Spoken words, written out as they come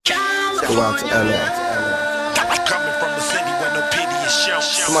go out to LA. Coming from the city where no pity is shown.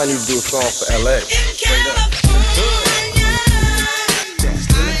 Somebody need to do a song for LA. Straight up.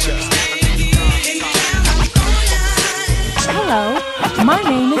 Hello, my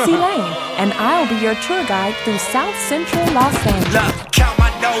name is Elaine, and I'll be your tour guide through South Central Los Angeles. Look, count my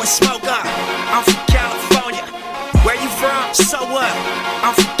nose, smoke up. I'm from California. Where you from? So what?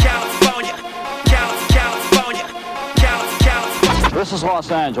 I'm from California. California. This is Los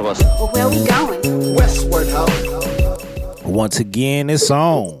Angeles. Well, where we going? Westward, ho. Once again, it's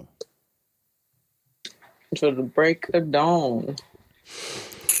on. To the break of dawn.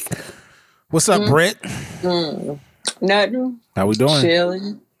 What's up, Britt? Nothing. How we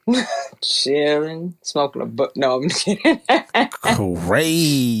doing? Chilling. Smoking a book. No, I'm kidding.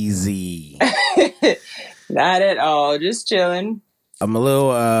 Crazy. Not at all. Just chilling. I'm a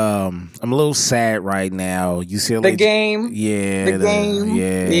little sad right now. You see the game? Yeah. The game?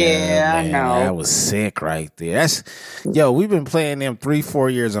 Yeah, I know. That was sick right there. We've been playing them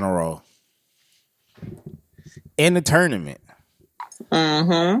 3-4 years in a row. In the tournament.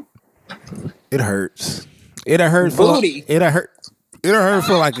 Mm-hmm. It hurts. It hurt for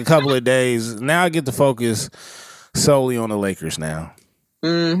like a couple of days. Now I get to focus solely on the Lakers now.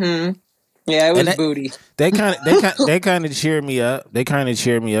 Mm-hmm. Yeah, it was booty. They kind of cheer me up. They kind of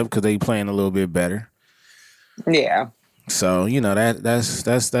cheer me up because they playing a little bit better. Yeah. So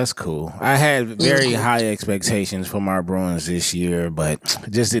that's cool. I had very high expectations for my Bruins this year, but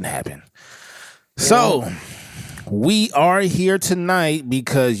it just didn't happen. Yeah. So we are here tonight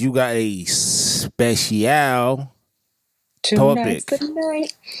because you got a special topic.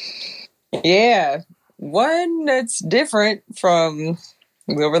 Tonight. Yeah, one that's different from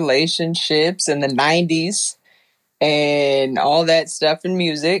the relationships in the 90s and all that stuff in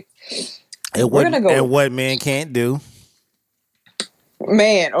music. And what men can't do.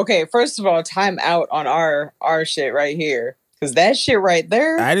 Man, okay, first of all, time out on our shit right here. Because that shit right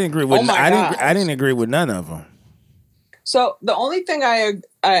there. I didn't agree with I didn't agree with none of them. So the only thing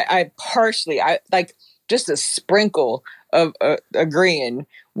I partially like just a sprinkle of agreeing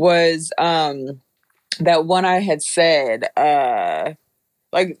was that one I had said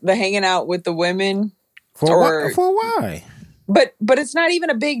like the hanging out with the women for why? But it's not even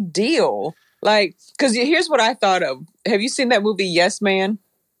a big deal. Like, because here's what I thought of. Have you seen that movie Yes Man?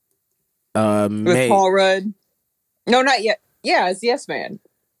 With Paul Rudd? No, not yet. Yeah, it's Yes Man.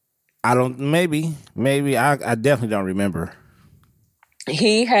 I don't. Maybe. I definitely don't remember.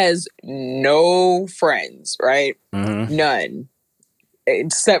 He has no friends, right? Mm-hmm. None,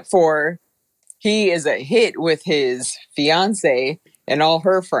 except for he is a hit with his fiance and all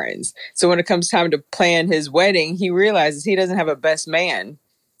her friends. So when it comes time to plan his wedding, he realizes he doesn't have a best man.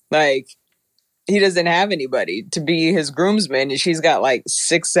 Like, he doesn't have anybody to be his groomsman, and she's got like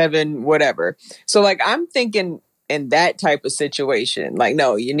 6, 7, whatever. So like, I'm thinking in that type of situation, like,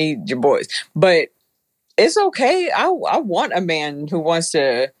 no, you need your boys, but it's okay. I want a man who wants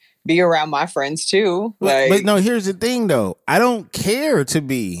to be around my friends too. Like, but no, here's the thing though. I don't care to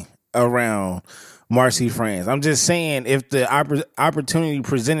be around Marcy friends. I'm just saying, if the opportunity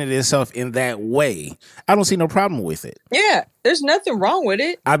presented itself in that way, I don't see no problem with it. Yeah, there's nothing wrong with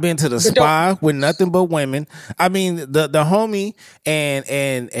it. I've been to the spa with nothing but women. I mean, the homie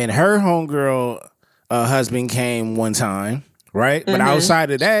and her homegirl husband came one time, right? But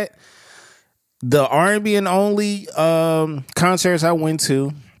outside of that, the R&B and only concerts I went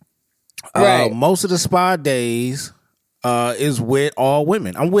to, right. Most of the spa days is with all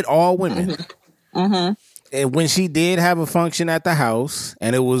women. I'm with all women. Mm-hmm. And when she did have a function at the house,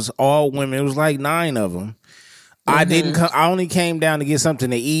 and it was all women, it was like 9 of them. I only came down to get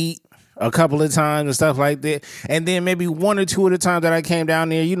something to eat a couple of times and stuff like that. And then maybe 1 or 2 of the times that I came down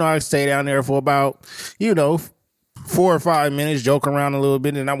there, I stayed down there for about, 4 or 5 minutes, joke around a little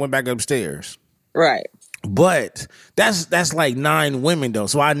bit, and I went back upstairs. Right. But that's like 9 women though.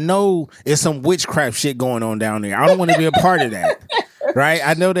 So I know it's some witchcraft shit going on down there. I don't want to be a part of that. Right?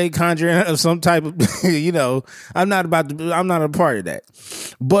 I know they conjuring up some type of, I'm not a part of that.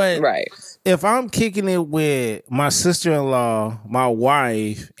 But right. If I'm kicking it with my sister-in-law, my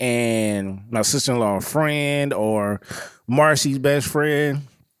wife, and my sister-in-law friend, or Marcy's best friend,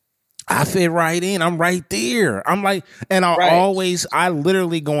 I fit right in. I'm right there. I'm like, and I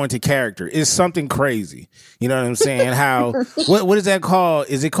literally go into character. It's something crazy. You know what I'm saying? How, what is that called?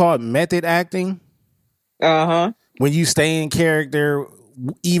 Is it called method acting? Uh-huh. When you stay in character,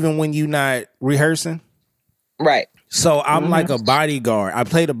 even when you're not rehearsing? Right. So I'm like a bodyguard. I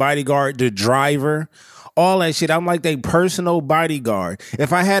play the bodyguard, the driver, all that shit. I'm like their personal bodyguard.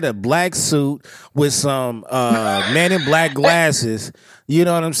 If I had a black suit with some Man in Black glasses, you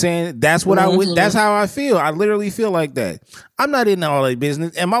know what I'm saying? That's what I would. That's how I feel. I literally feel like that. I'm not in all that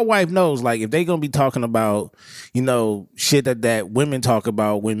business, and my wife knows. Like, if they gonna be talking about, shit that women talk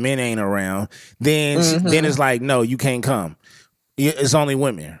about when men ain't around, then it's like, no, you can't come. It's only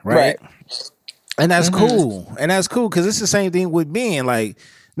women, right? And that's cool. And that's cool because it's the same thing with men. Like,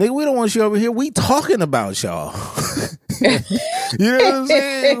 nigga, we don't want you over here. We talking about y'all. You know what I'm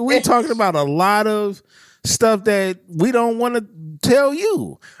saying? We talking about a lot of stuff that we don't want to tell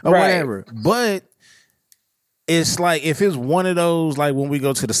you or whatever. But it's like, if it's one of those, like when we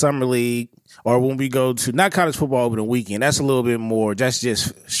go to the summer league or when we go to not college football over the weekend, that's a little bit more, that's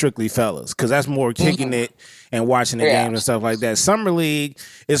just strictly fellas, because that's more kicking it and watching the game and stuff like that. Summer league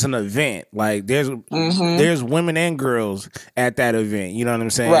is an event. Like, there's women and girls at that event. You know what I'm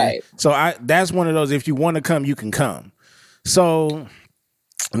saying? Right. So that's one of those, if you want to come, you can come. So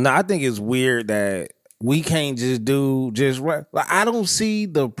no, I think it's weird that we can't like, I don't see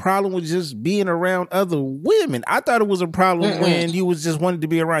the problem with just being around other women. I thought it was a problem when you was just wanted to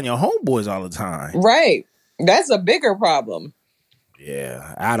be around your homeboys all the time. Right. That's a bigger problem.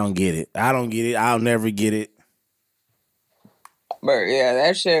 Yeah, I don't get it. I'll never get it. But yeah,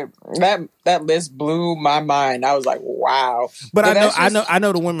 that shit, that list blew my mind. I was like, wow. But I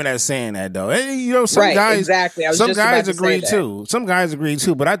know the women that's saying that though. And, some guys exactly. Some guys agree too. Some guys agree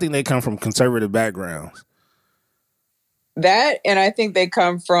too. But I think they come from conservative backgrounds. That, and I think they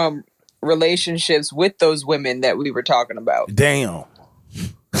come from relationships with those women that we were talking about. Damn.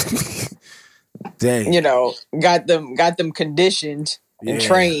 Got them conditioned and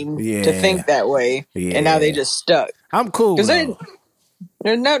trained to think that way, and now they just stuck. I'm cool because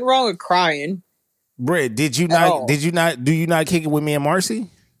there's nothing wrong with crying. Britt, do you not kick it with me and Marcy?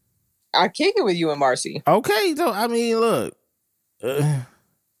 I kick it with you and Marcy. Okay, so I mean, look, and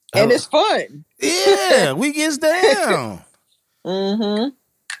it's fun. Yeah, we gets down.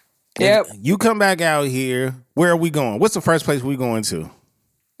 Yep. You come back out here. Where are we going? What's the first place we going to?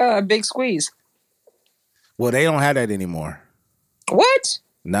 Big Squeeze. Well, they don't have that anymore. What?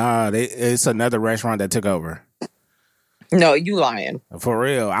 Nah, it's another restaurant that took over. No, you lying. For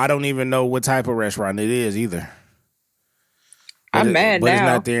real. I don't even know what type of restaurant it is either. I'm mad now. But it's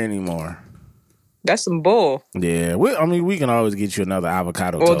not there anymore. That's some bull. Yeah. We can always get you another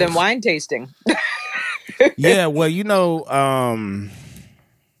avocado toast. Well, then wine tasting. Yeah, well,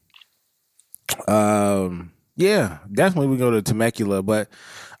 yeah, definitely we go to Temecula, but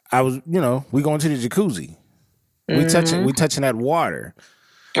I was, we going to the jacuzzi. We touching that water.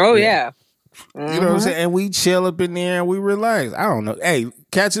 Oh, yeah. You know what I'm saying? And we chill up in there and we relax. I don't know. Hey,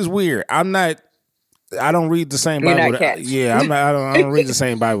 cats is weird. I don't read the same Bible. You're not cats. I don't read the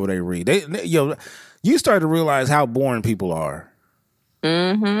same Bible they read. You start to realize how boring people are.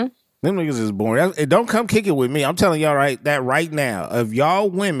 Them niggas is boring. Don't come kick it with me. I'm telling y'all right now. If y'all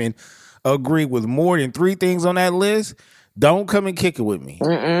women agree with more than 3 things on that list, don't come and kick it with me.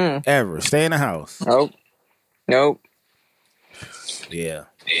 Ever. Stay in the house. Nope. Yeah.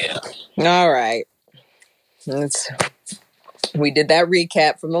 All right. We did that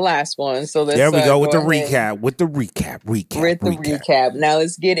recap from the last one. So let's there we go with the ahead. recap. Now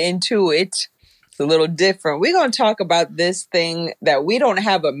let's get into it. It's a little different. We're going to talk about this thing that we don't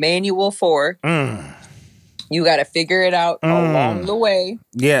have a manual for. You got to figure it out along the way.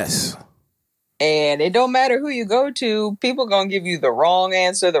 Yes. And it don't matter who you go to. People going to give you the wrong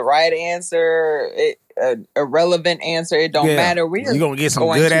answer, the right answer, a relevant answer. It don't matter. You're going to get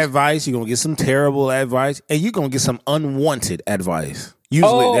some good advice. You're going to get some terrible advice. And you're going to get some unwanted advice.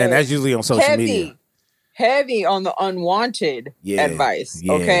 Usually, and that's usually on social media. Heavy on the unwanted advice.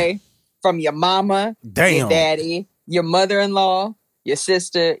 Yeah. Okay? From your mama, your daddy, your mother-in-law, your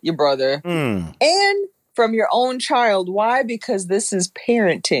sister, your brother. And from your own child. Why? Because this is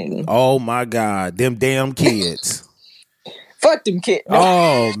parenting. Oh my God. Them damn kids. Fuck them kids.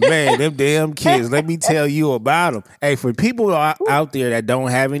 Oh man, them damn kids. Let me tell you about them. Hey, for people out there that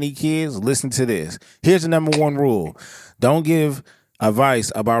don't have any kids, listen to this. Here's the number 1 rule. Don't give advice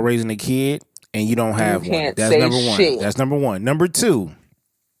about raising a kid and you don't have one. That's number 1. Shit. That's number 1. Number 2,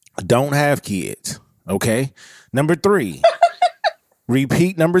 don't have kids. Okay? Number 3,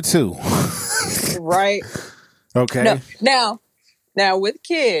 repeat number 2. Right. Okay. No. Now with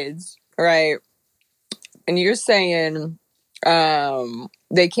kids, right? And you're saying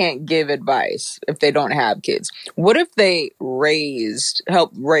they can't give advice if they don't have kids. What if they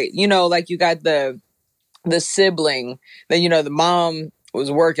help raise, like you got the sibling that, the mom was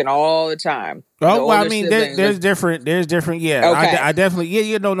working all the time. The Oh, well, I older mean, siblings, there's different. Yeah, Okay. I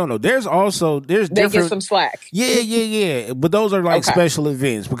definitely, no. There's they different. get some slack. Yeah. But those are like Okay. special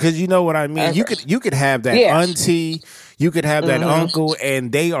events because you know what I mean. Okay. You could have that Yeah. auntie, you could have that uncle,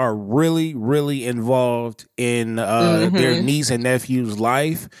 and they are really, really involved in their niece and nephew's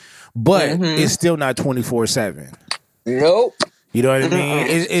life, but it's still not 24/7. Nope. You know what I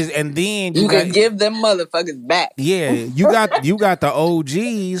mean? And then You can give them motherfuckers back. Yeah, you got the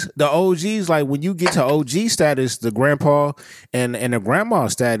OGs. The OGs, like when you get to OG status, the grandpa and the grandma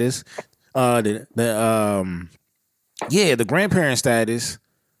status, the grandparent status.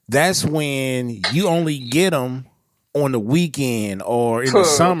 That's when you only get them on the weekend or in the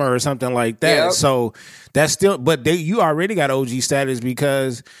summer or something like that. Yep. So that's still, but you already got OG status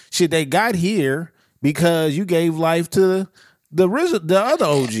because shit, they got here because you gave life to the other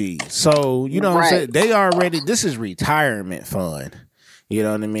OG. So, you know what I'm saying? They already, this is retirement fund. You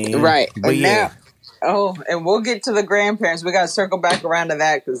know what I mean? Right. But and and we'll get to the grandparents. We got to circle back around to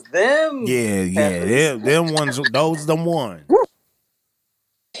that because them. Yeah. Them ones, those them ones.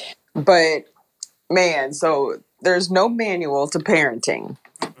 But, man, so there's no manual to parenting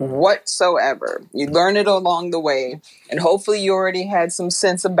whatsoever. You learn it along the way. And hopefully you already had some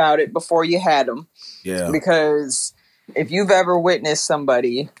sense about it before you had them. Yeah. Because if you've ever witnessed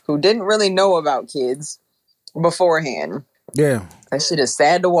somebody who didn't really know about kids beforehand, yeah, that shit is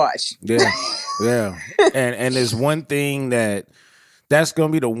sad to watch. Yeah. And there's one thing that's going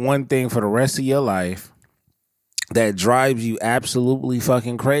to be the one thing for the rest of your life that drives you absolutely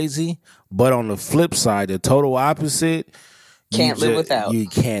fucking crazy. But on the flip side, the total opposite, can't live without. You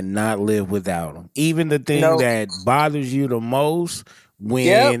cannot live without them. Even the thing that bothers you the most,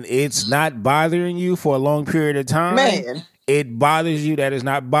 when it's not bothering you for a long period of time, man, it bothers you that it's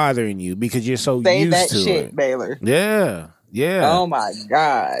not bothering you because you're so say used that to shit, it. Baylor. Yeah. Oh my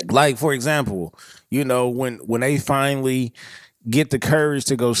God. Like, for example, you know, when they finally get the courage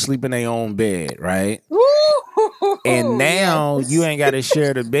to go sleep in their own bed, right? Woo! And now you ain't got to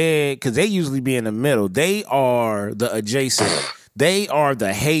share the bed because they usually be in the middle. They are the adjacent. They are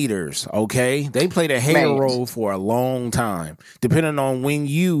the haters, okay? They play the hater role for a long time, depending on when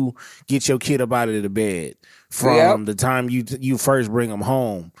you get your kid up out of the bed from the time you first bring them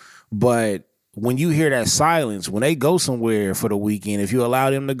home. But when you hear that silence, when they go somewhere for the weekend, if you allow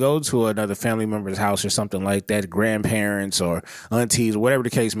them to go to another family member's house or something like that, grandparents or aunties or whatever the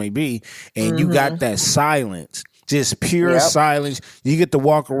case may be, and you got that silence, just pure silence, you get to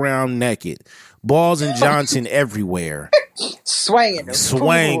walk around naked. Balls and Johnson everywhere. Swanging.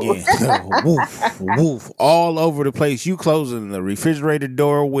 Woof, woof, all over the place. You closing the refrigerator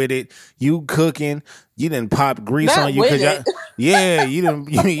door with it. You cooking. You didn't pop grease Not on you. with it. You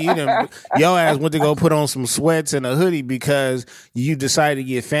didn't, your ass went to go put on some sweats and a hoodie because you decided to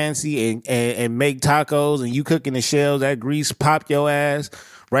get fancy and make tacos and you cooking the shells. That grease popped your ass.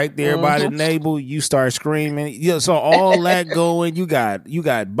 Right there by the navel, you start screaming. Yeah, so all that going, you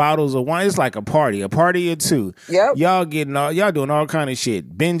got bottles of wine. It's like a party or two. Yep. Y'all doing all kind of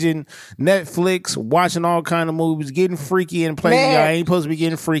shit, binging Netflix, watching all kind of movies, getting freaky in places y'all ain't supposed to be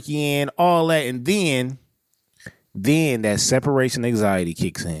getting freaky in. All that, and then that separation anxiety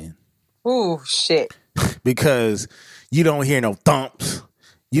kicks in. Ooh, shit. Because you don't hear no thumps.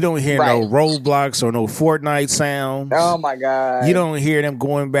 You don't hear no Roblox or no Fortnite sounds. Oh my God. You don't hear them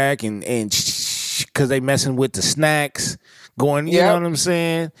going back and because they messing with the snacks, going, you know what I'm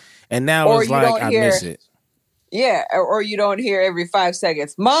saying? And now or it's like, I miss it. Yeah, or you don't hear every 5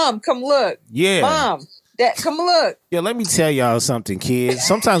 seconds, Mom, come look. Yeah. Mom, Dad, come look. Yeah, let me tell y'all something, kids.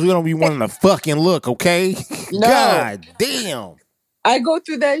 Sometimes we don't be wanting to fucking look, okay? No. God damn. I go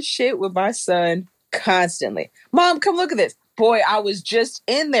through that shit with my son constantly. Mom, come look at this. Boy, I was just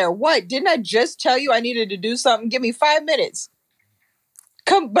in there. What? Didn't I just tell you I needed to do something? Give me 5 minutes.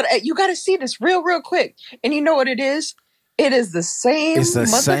 Come, but you got to see this real quick. And you know what it is? It is the same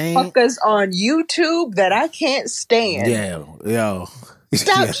motherfuckers on YouTube that I can't stand. Yeah.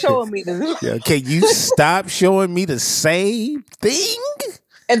 Stop showing me this. Yeah, can you stop showing me the same thing?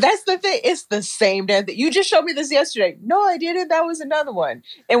 And that's the thing. It's the same damn thing. You just showed me this yesterday. No, I didn't. That was another one.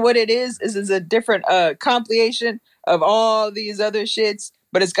 And what it is a different compilation of all these other shits,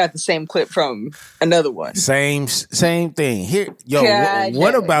 but it's got the same clip from another one. Same thing. Here, yo,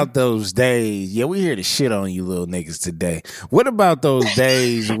 what about those days? Yeah, we here to shit on you little niggas today. What about those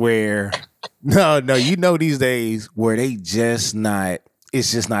days where no, you know these days where they just not,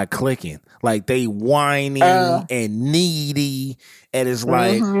 it's just not clicking. Like they whiny and needy, and it's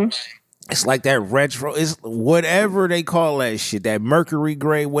like It's like that retro. It's whatever they call that shit. That Mercury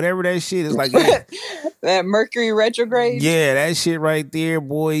gray, whatever that shit is like. Yeah, That Mercury retrograde. yeah, that shit right there,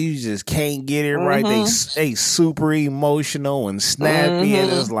 boy. You just can't get it right. They super emotional and snappy,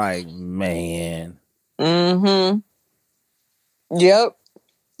 and it's like, man. Yep.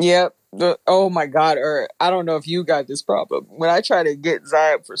 Oh my God. Or I don't know if you got this problem. When I try to get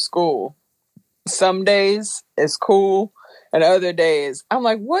Zai up for school, some days it's cool, and other days I'm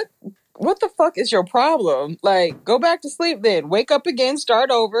like, what the fuck is your problem? Like, go back to sleep then. Wake up again, start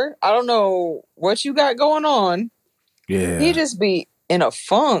over. I don't know what you got going on. Yeah. He just be in a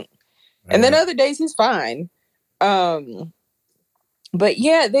funk. And then other days he's fine. But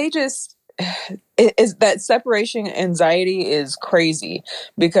yeah, they just is that separation anxiety is crazy,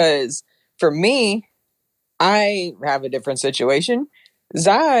 because for me, I have a different situation.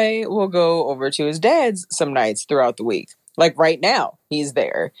 Zai will go over to his dad's some nights throughout the week. Like right now, he's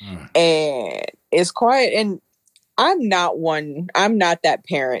there and it's quiet. And I'm not that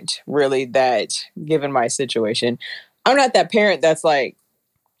parent really that, given my situation, I'm not that parent that's like,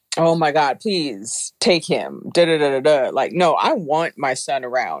 oh my God, please take him. Da da da da da. Like, no, I want my son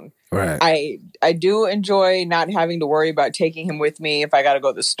around. Right. I do enjoy not having to worry about taking him with me if I got to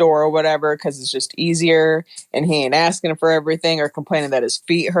go to the store or whatever, because it's just easier, and he ain't asking for everything or complaining that his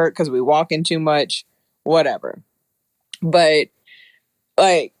feet hurt because we walk in too much, whatever. But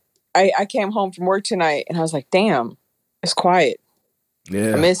like, I came home from work tonight and I was like, damn, it's quiet.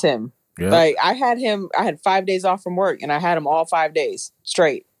 Yeah. I miss him. Yep. Like I had 5 days off from work, and I had him all 5 days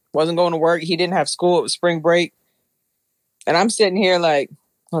straight. Wasn't going to work. He didn't have school. It was spring break. And I'm sitting here like,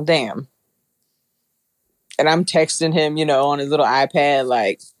 well, damn. And I'm texting him, on his little iPad,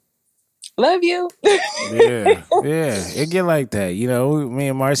 like, love you. Yeah. It get like that. Me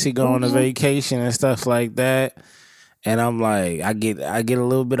and Marcy go on a vacation and stuff like that. And I'm like, I get a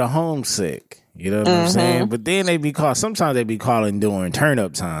little bit of homesick. You know what I'm saying? But then sometimes they be calling during turn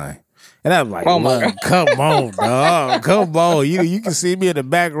up time. And I'm like, look, come on, dog. Come on. You can see me in the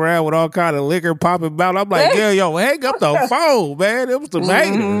background with all kind of liquor popping out. I'm like, yeah, yo, hang up the phone, man. It was the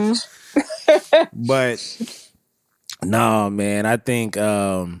haters. But no, man, I think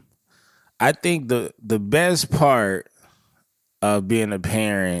the best part of being a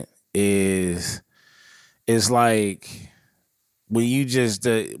parent is like when you just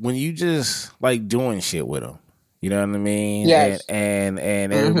like doing shit with them. You know what I mean? Yes. And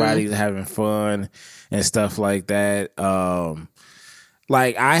everybody's having fun and stuff like that.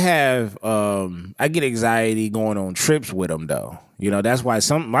 Like I get anxiety going on trips with them though. That's why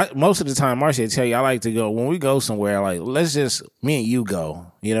most of the time, Marcia tell you, I like to go when we go somewhere, like, let's just, me and you go.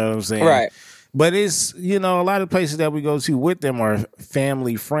 You know what I'm saying? Right. But it's, a lot of places that we go to with them are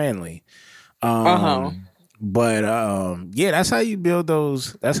family friendly. But yeah, that's how you build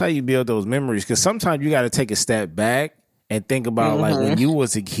those memories. Because sometimes you got to take a step back and think about like when you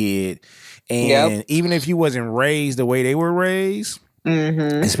was a kid, and even if you wasn't raised the way they were raised,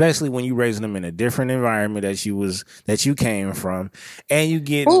 especially when you raising them in a different environment that you came from, and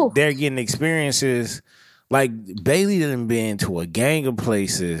they're getting experiences. Like Bailey done been to a gang of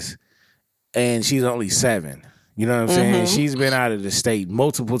places, and she's only 7. You know what I'm saying? She's been out of the state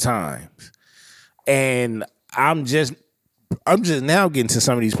multiple times. And I'm just now getting to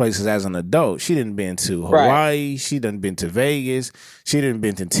some of these places as an adult. She done been to Hawaii. Right. She done been to Vegas. She done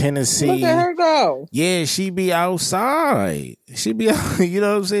been to Tennessee. Look at her go. Yeah, she be outside. She be, you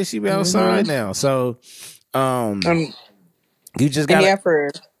know what I'm saying? She be outside now. So, you just got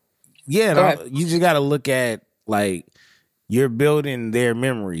you just got to look at like, you're building their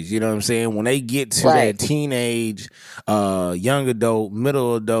memories. You know what I'm saying? When they get to that teenage, young adult,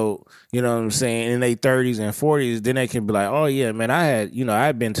 middle adult, you know what I'm saying, in their 30s and 40s, then they can be like, oh yeah, man,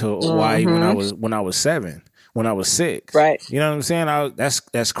 I've been to Hawaii when I was 7, when I was 6. Right. You know what I'm saying?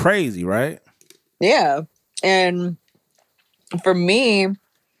 That's crazy, right? Yeah. And for me,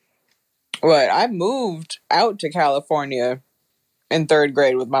 I moved out to California in 3rd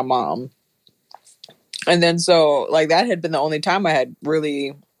grade with my mom. And then so like that had been the only time I had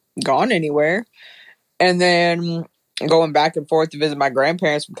really gone anywhere. And then going back and forth to visit my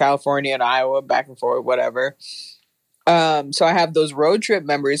grandparents from California and Iowa, back and forth, whatever. So I have those road trip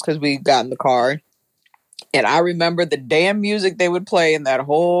memories because we got in the car. And I remember the damn music they would play in that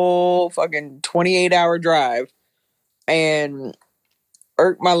whole fucking 28-hour drive, and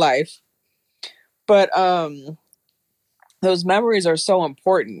irked my life. But those memories are so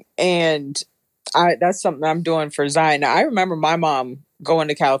important. And that's something I'm doing for Zion. Now, I remember my mom going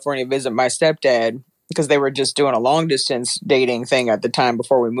to California to visit my stepdad because they were just doing a long distance dating thing at the time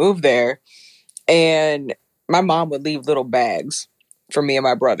before we moved there. And my mom would leave little bags for me and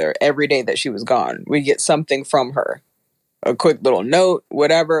my brother every day that she was gone. We get something from her, a quick little note,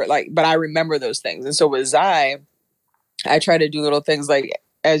 whatever. Like, but I remember those things. And so with Zai, I try to do little things like,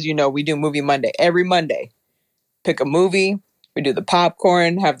 as you know, we do Movie Monday every Monday. Pick a movie, we do the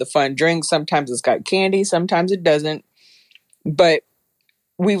popcorn, have the fun drinks. Sometimes it's got candy, sometimes it doesn't. But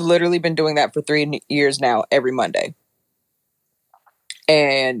we've literally been doing that for 3 years now, every Monday.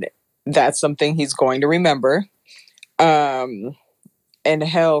 And that's something he's going to remember. And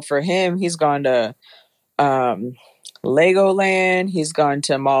hell, for him, he's gone to Legoland. He's gone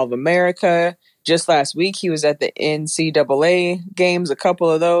to Mall of America. Just last week, he was at the NCAA games, a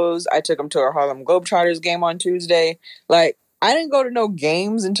couple of those. I took him to a Harlem Globetrotters game on Tuesday. Like, I didn't go to no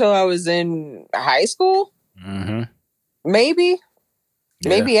games until I was in high school. Mm-hmm. Maybe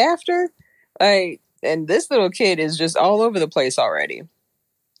Yeah. after. Like, and this little kid is just all over the place already.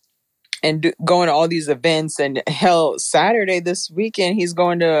 And going to all these events. And hell, Saturday this weekend, he's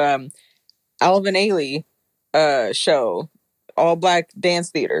going to Alvin Ailey show, all black dance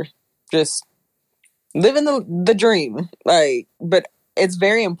theater. Just living the dream. Like, but it's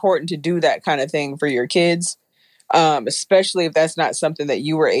very important to do that kind of thing for your kids, especially if that's not something that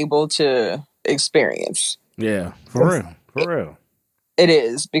you were able to experience. Yeah, for real. It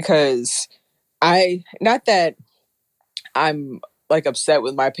is, because not that I'm like upset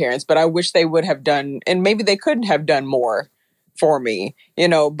with my parents, but I wish they would have done, and maybe they couldn't have done more for me,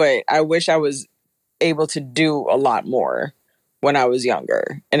 but I wish I was able to do a lot more when I was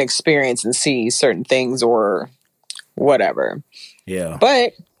younger and experience and see certain things or whatever. Yeah.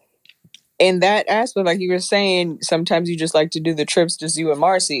 But in that aspect, like you were saying, sometimes you just like to do the trips, just you and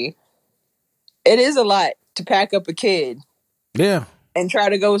Marcy. It is a lot to pack up a kid. Yeah. And try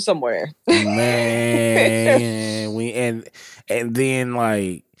to go somewhere. Man, and then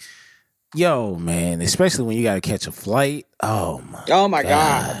like, yo, man, especially when you got to catch a flight. Oh my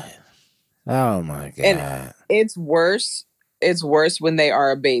God. Oh my God. And it's worse. It's worse when they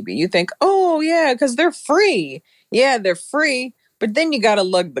are a baby. You think, oh yeah, because they're free. Yeah, they're free. But then you got to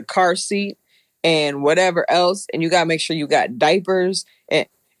lug the car seat and whatever else, and you got to make sure you got diapers. And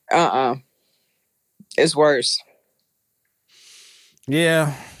it's worse.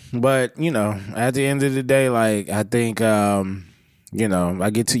 Yeah, but at the end of the day, like, I think you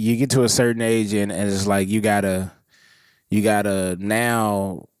get to a certain age, and it's like you gotta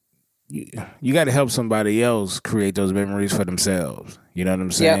now you gotta help somebody else create those memories for themselves. You know what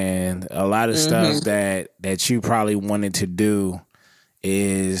I'm saying? Yep. A lot of stuff that you probably wanted to do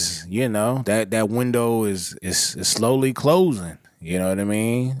is that window is slowly closing. You know what I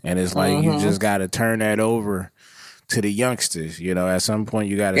mean? And it's like you just gotta turn that over to the youngsters. At some point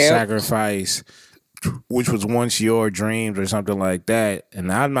you got to sacrifice, which was once your dreams or something like that.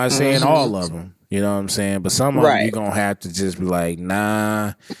 And I'm not saying all of them, you know what I'm saying? But some of them you're going to have to just be like,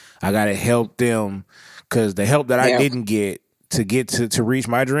 nah, I got to help them, because the help that I didn't get to reach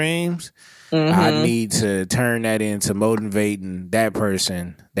my dreams, I need to turn that into motivating that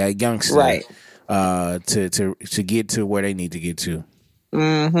person, that youngster, to get to where they need to get to.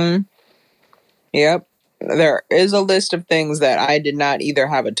 Mm-hmm. Yep. There is a list of things that I did not either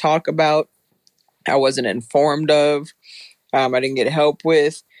have a talk about, I wasn't informed of, I didn't get help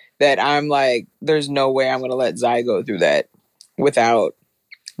with, that I'm like, there's no way I'm going to let Zai go through that without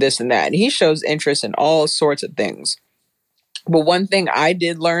this and that. And he shows interest in all sorts of things. But one thing I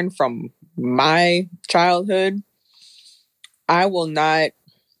did learn from my childhood, I will not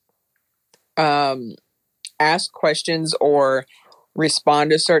ask questions or respond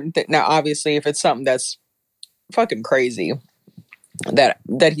to certain things. Now, obviously, if it's something that's fucking crazy that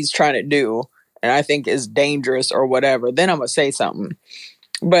he's trying to do and I think is dangerous or whatever, then I'm gonna say something.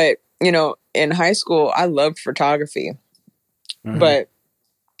 But in high school I loved photography, but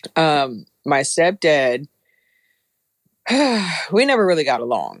my stepdad, we never really got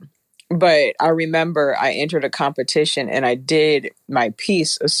along. But I remember I entered a competition and I did my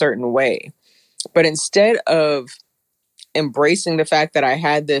piece a certain way, but instead of embracing the fact that I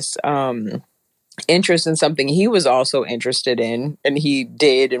had this interest in something he was also interested in, and he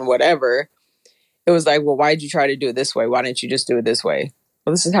did, and whatever, it was like, well, why'd you try to do it this way? Why didn't you just do it this way?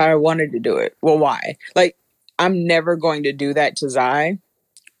 Well, this is how I wanted to do it. Well, why? Like, I'm never going to do that to Zai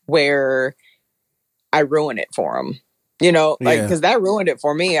where I ruin it for him, because that ruined it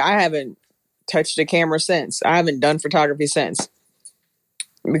for me. I haven't touched a camera since. I haven't done photography since,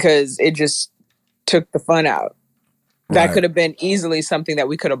 because it just took the fun out. That could have been easily something that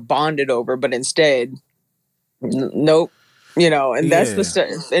we could have bonded over, but instead, nope. And that's the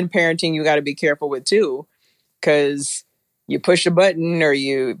stuff in parenting you got to be careful with too, because you push a button or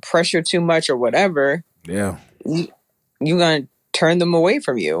you pressure too much or whatever. Yeah, you're gonna turn them away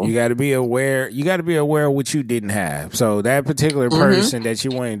from you. You got to be aware. You got to be aware of what you didn't have. So that particular person that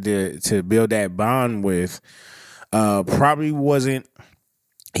you wanted to build that bond with probably wasn't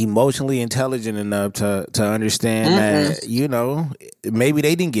emotionally intelligent enough to understand that, you know, maybe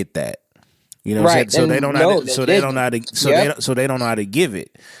they didn't get that. You know, right? So they don't know. So they don't know how to. So they don't know how to give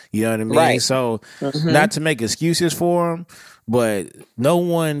it. You know what I mean? Right. So not to make excuses for them, but no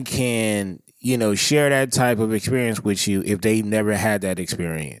one can, you know, share that type of experience with you if they never had that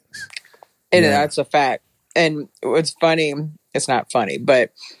experience. And that's a fact. And what's funny, it's not funny,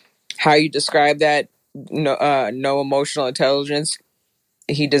 but how you describe that, no emotional intelligence,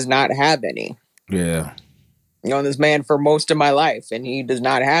 he does not have any. Yeah. You know, this man for most of my life, and he does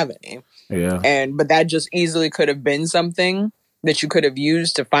not have any. Yeah. But that just easily could have been something that you could have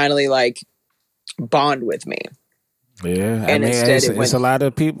used to finally like bond with me. Yeah, and instead it's a lot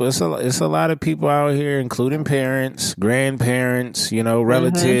of people. It's a lot of people out here, including parents, grandparents, you know,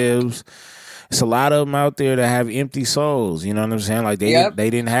 relatives. It's a lot of them out there that have empty souls. You know what I'm saying? Like they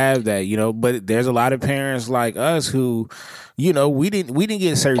didn't have that. You know, but there's a lot of parents like us who, you know, we didn't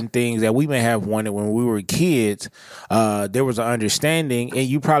get certain things that we may have wanted when we were kids. There was an understanding, and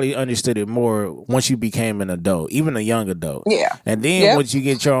you probably understood it more once you became an adult, even a young adult. Yeah. And then once you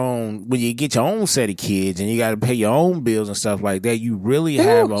get your own set of kids, and you got to pay your own bills and stuff like that, you really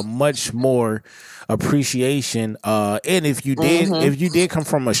have a much more appreciation. And if you did come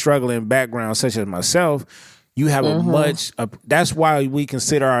from a struggling background such as myself, you have a much. That's why we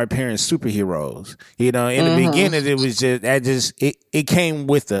consider our parents superheroes. You know, in the beginning, it was it came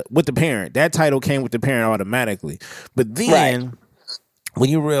with the parent. That title came with the parent automatically. But then, when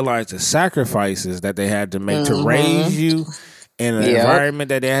you realize the sacrifices that they had to make to raise you in an environment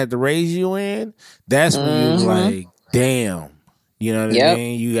that they had to raise you in, that's when you're like, damn. You know what I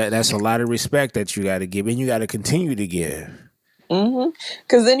mean? That's a lot of respect that you got to give, and you got to continue to give.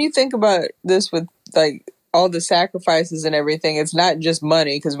 Because then you think about this with like all the sacrifices and everything. It's not just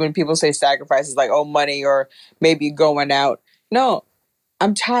money. Because when people say sacrifices, like money or maybe going out. No,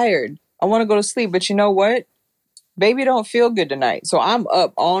 I'm tired. I want to go to sleep. But you know what? Baby don't feel good tonight, so I'm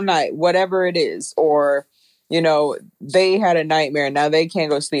up all night. Whatever it is, or you know, they had a nightmare and now they can't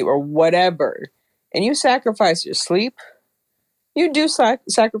go to sleep, or whatever. And you sacrifice your sleep. You do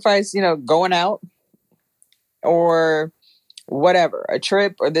sacrifice, you know, going out or whatever, a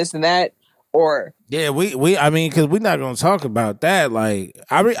trip or this and that, or I mean, because we're not going to talk about that. Like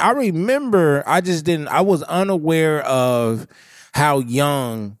I remember, I was unaware of how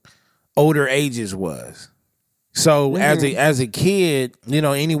young older ages was. So as a kid, you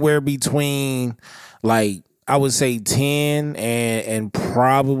know, anywhere between like I would say 10 and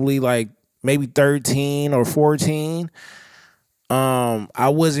probably like maybe 13 or 14. I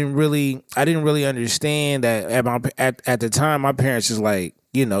didn't really understand that at the time. My parents was like,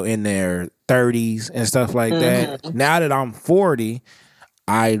 you know, in their 30s and stuff like that. Now that I'm 40,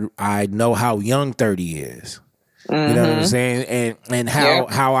 I know how young 30 is. You know what I'm saying? And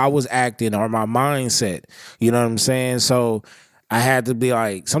how I was acting or my mindset. You know what I'm saying? So I had to be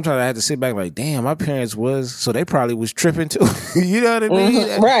like, sometimes I had to sit back like, damn, my parents so they probably was tripping too. You know what I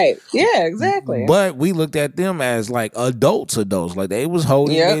mean? Right. Yeah, exactly. But we looked at them as like adults. Like they was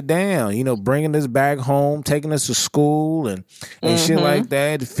holding it down, you know, bringing us back home, taking us to school and shit like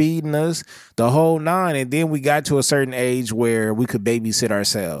that, feeding us the whole nine. And then we got to a certain age where we could babysit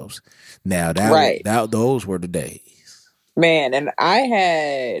ourselves. Now those were the days. Man, and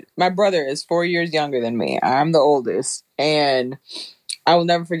my brother is 4 years younger than me. I'm the oldest. And I will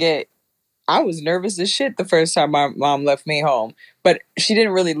never forget, I was nervous as shit the first time my mom left me home. But she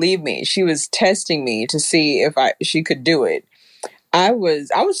didn't really leave me. She was testing me to see if she could do it. I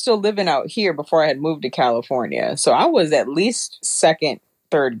was still living out here before I had moved to California. So I was at least second,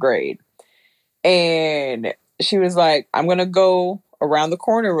 third grade. And she was like, I'm going to go around the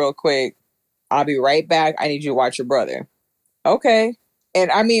corner real quick. I'll be right back. I need you to watch your brother. Okay.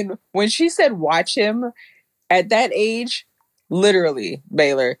 And I mean, when she said watch him at that age, literally,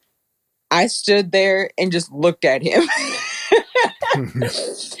 Baylor, I stood there and just looked at him.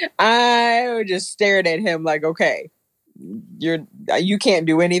 I just stared at him like, okay, you can't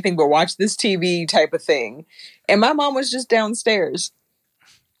do anything but watch this TV type of thing. And my mom was just downstairs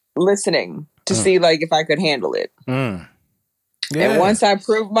listening to see like if I could handle it. Yeah. And once I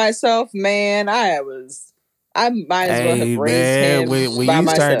proved myself, man, I might as well have raised him by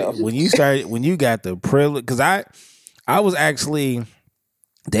myself. When you got the privilege, because I was actually,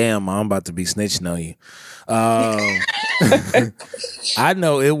 damn, I'm about to be snitching on you. I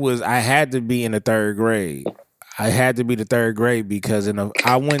know I had to be in the third grade. I had to be the third grade because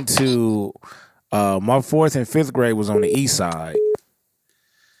I went to My 4th and 5th grade was on the east side.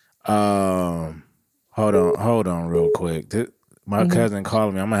 Hold on real quick. My cousin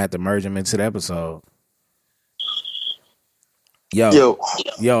calling me. I'm gonna have to merge him into the episode. Yo,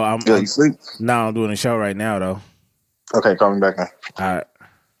 I'm you sleep? No, I'm doing a show right now though. Okay, call me back now. All right.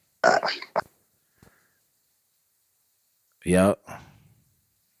 Yep.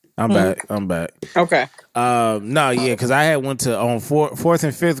 I'm back. Okay. No, yeah, because I had went to on 4th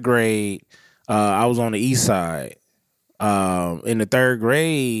and 5th grade. I was on the east side. In the 3rd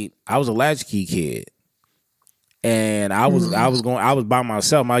grade, I was a latchkey kid, and I was by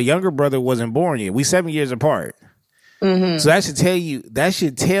myself. My younger brother wasn't born yet. We 7 years apart. So that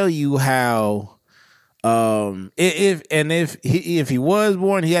should tell you how. If he was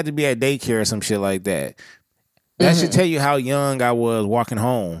born, he had to be at daycare or some shit like that. That should tell you how young I was walking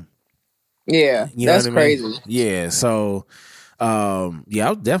home. Yeah, you know that's what I mean? crazy. Yeah, so I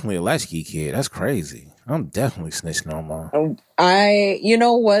was definitely a latchkey kid. That's crazy. I'm definitely snitching on mom. You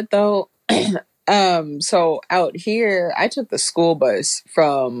know what though? So out here, I took the school bus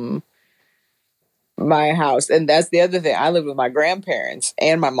from my house, and that's the other thing. I lived with my grandparents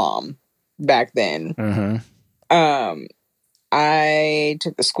and my mom back then. I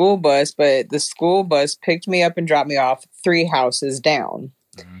took the school bus, but the school bus picked me up and dropped me off 3 houses down.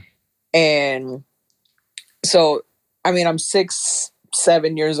 And so, I mean, I'm 6,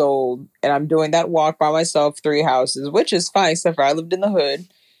 7 years old, and I'm doing that walk by myself, 3 houses, which is fine, except for I lived in the hood.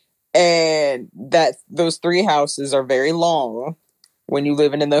 And those 3 houses are very long when you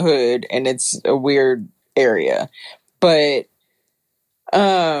living in the hood, and it's a weird area. But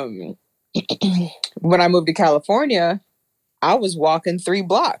when I moved to California, I was walking 3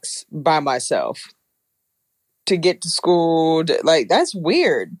 blocks by myself to get to school. Like, that's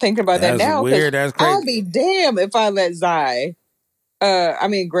weird. Thinking about that now. Weird. That's crazy. I'll be damned if I let Zai. I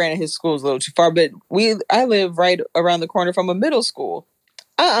mean, granted, his school's a little too far, but I live right around the corner from a middle school.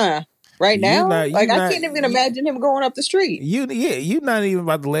 Right now, I can't even imagine him going up the street. You're not even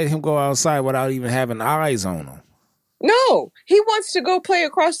about to let him go outside without even having eyes on him. No, he wants to go play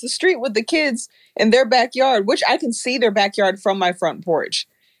across the street with the kids in their backyard, which I can see their backyard from my front porch.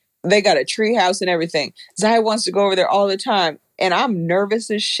 They got a tree house and everything. Zai wants to go over there all the time, and I'm nervous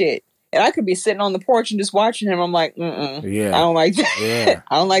as shit. And I could be sitting on the porch and just watching him. I'm like, yeah, I don't like that. Yeah,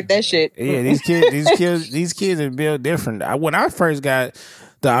 I don't like that shit. Yeah, these kids are built different. When I first got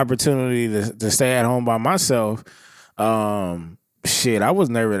the opportunity to stay at home by myself, shit, I was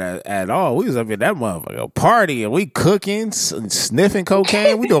nervous at all. We was up in that motherfucker partying, we cooking, sniffing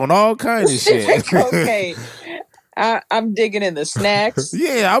cocaine, we doing all kinds of shit. Cocaine. I'm digging in the snacks.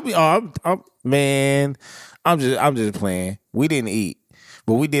 Yeah, I'm just playing. We didn't eat,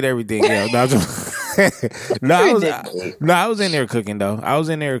 but we did everything else. I was in there cooking though.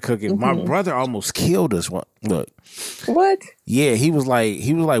 My brother almost killed us. Look. What? Yeah, he was like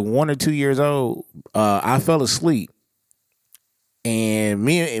 1 or 2 years old. I fell asleep. And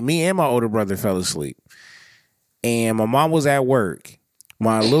me and my older brother fell asleep. And my mom was at work.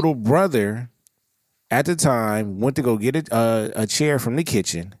 My little brother at the time went to go get a chair from the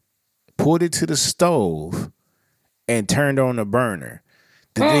kitchen, pulled it to the stove, and turned on the burner.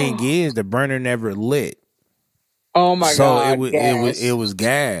 The thing is, the burner never lit. Oh my God! So it was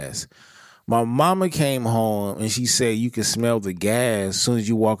gas. My mama came home and she said you could smell the gas as soon as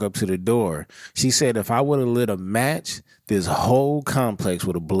you walk up to the door. She said if I would have lit a match, this whole complex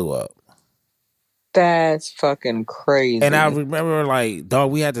would have blew up. That's fucking crazy. And I remember, like,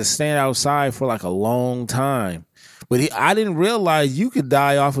 dog, we had to stand outside for like a long time. But I didn't realize you could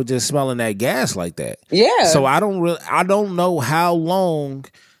die off of just smelling that gas like that. Yeah. So I don't know how long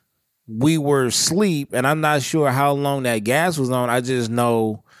we were asleep, and I'm not sure how long that gas was on. I just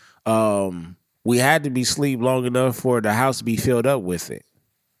know we had to be asleep long enough for the house to be filled up with it.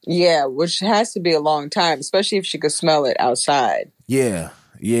 Yeah, which has to be a long time, especially if she could smell it outside. Yeah.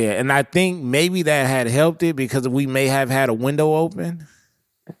 Yeah, and I think maybe that had helped it because we may have had a window open.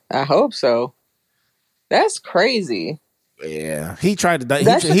 I hope so. That's crazy. Yeah, he tried to.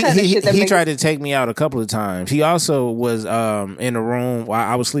 He tried to take me out a couple of times. He also was in the room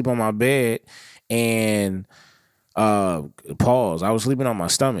while I was sleeping on my bed, and pause. I was sleeping on my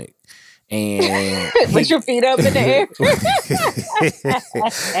stomach, and put your feet up in the air.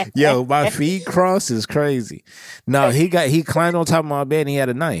 Yo, my feet crossed is crazy. No, he climbed on top of my bed and he had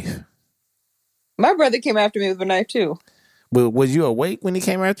a knife. My brother came after me with a knife too. But was you awake when he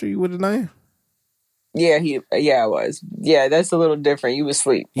came after you with a knife? Yeah, I was. Yeah, that's a little different. You was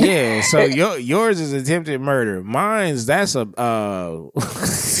asleep. Yeah, so yours is attempted murder. Mine's that's cold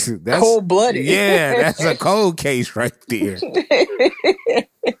blooded. Yeah, that's a cold case right there.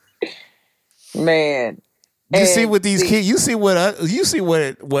 Man. You see And what these kids. You see what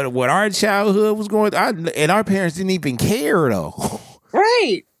our childhood was going. And our parents didn't even care though.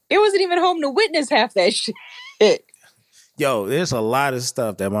 Right. It wasn't even home to witness half that shit. Yo, there's a lot of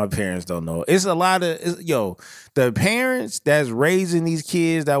stuff that my parents don't know. It's a lot of the parents that's raising these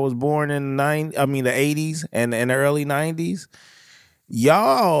kids that was born in the '80s and the early '90s.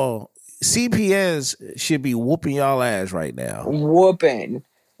 Y'all, CPS should be whooping y'all ass right now. Whooping.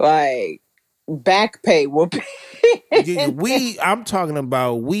 Like back pay whooping. I'm talking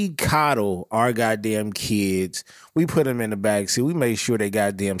about we coddle our goddamn kids. We put them in the back seat. We make sure their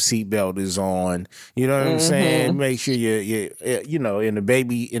goddamn seatbelt is on. You know what I'm saying? Make sure you in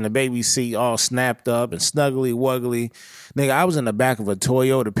the baby seat all snapped up and snuggly wuggly. Nigga, I was in the back of a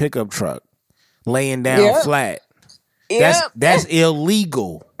Toyota pickup truck, laying down flat. That's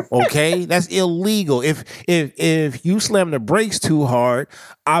illegal. Okay, that's illegal. If you slam the brakes too hard,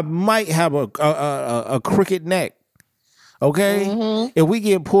 I might have a crooked neck. Okay, if we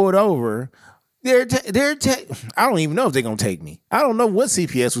get pulled over, I don't even know if they're gonna take me. I don't know what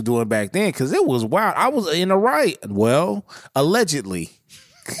CPS was doing back then because it was wild. I was in the right. Well, allegedly.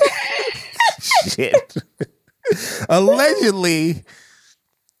 Shit. Allegedly.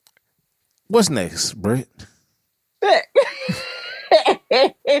 What's next, Britt?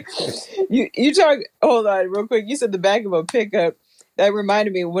 You talk. Hold on, real quick. You said the back of a pickup. That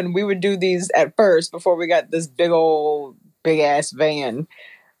reminded me when we would do these at first before we got this big ass van.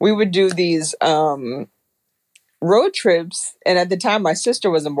 We would do these road trips, and at the time my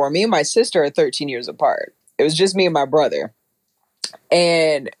sister wasn't born. Me and my sister are 13 years apart. It was just me and my brother,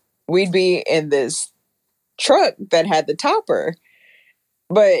 and we'd be in this truck that had the topper,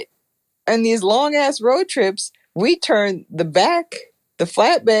 but on these long ass road trips, we turned the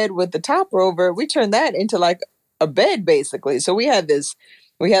flatbed with the topper over, we turned that into like a bed basically. So we had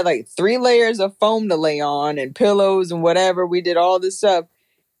like 3 layers of foam to lay on and pillows and whatever. We did all this stuff.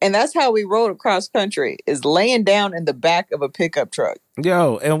 And that's how we rode across country, is laying down in the back of a pickup truck.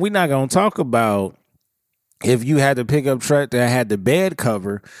 Yo, and we're not going to talk about if you had the pickup truck that had the bed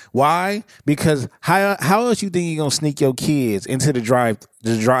cover. Why? Because how else you think you're going to sneak your kids into the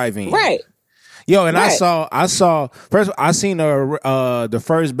drive-in? Right. Yo, and right. I seen the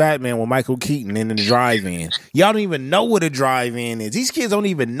first Batman with Michael Keaton in the drive-in. Y'all don't even know what a drive-in is. These kids don't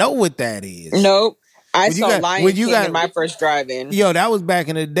even know what that is. Nope. I saw Lion King in my first drive-in. Yo, that was back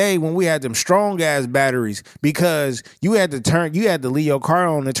in the day when we had them strong ass batteries because you had to leave your car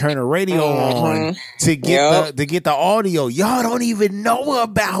on and turn the radio on to get the audio. Y'all don't even know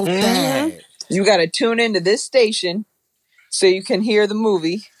about that. You got to tune into this station so you can hear the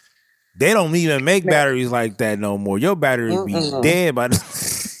movie. They don't even make batteries like that no more. Your battery would be dead by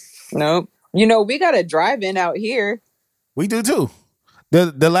the Nope. You know, we got a drive-in out here. We do too.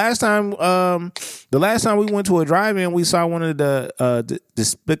 The last time we went to a drive-in, we saw one of the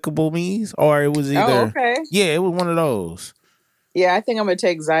Despicable Me's, or it was either it was one of those. Yeah, I think I'm gonna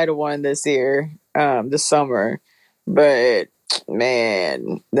take Zyda one this year, this summer. But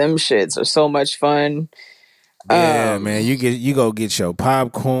man, them shits are so much fun. Yeah, man, you go get your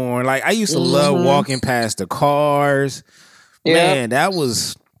popcorn. Like I used to love walking past the cars. Man, that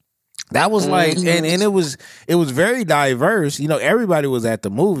was like, and it was very diverse. You know, everybody was at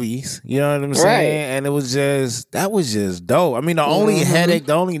the movies. You know what I'm saying? And it was just dope. I mean, the only headache,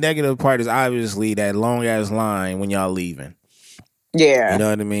 the only negative part is obviously that long ass line when y'all leaving. Yeah, you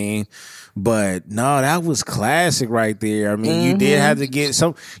know what I mean. But no, that was classic right there. I mean, you did have to get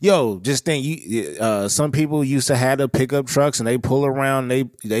some. Yo, just think, some people used to have the pickup trucks and they pull around.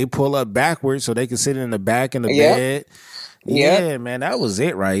 They pull up backwards so they can sit in the back in the bed. Yeah, man, that was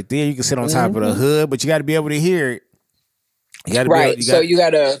it right there. You can sit on top of the hood, but you got to be able to hear it. You got to so you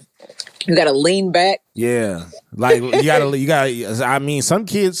gotta lean back. Yeah, like you gotta. I mean, some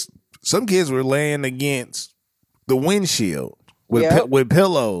kids were laying against the windshield with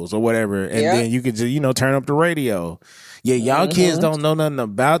pillows or whatever, and then you could just turn up the radio. Yeah, y'all kids don't know nothing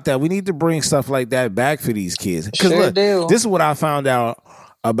about that. We need to bring stuff like that back for these kids. Because this is what I found out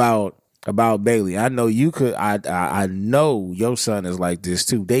about Bailey. I know you could. I know your son is like this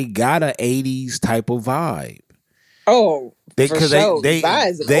too. They got an 80s type of vibe. Oh, for sure. They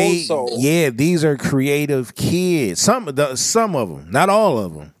old soul. Yeah, these are creative kids. Some of them, not all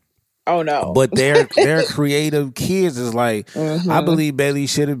of them. Oh no, but they're creative kids. It's like I believe Bailey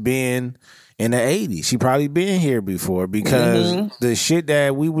should have been in the 80s. She probably been here before because the shit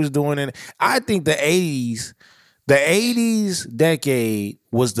that we was doing I think the 80s decade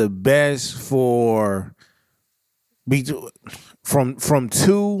was the best for from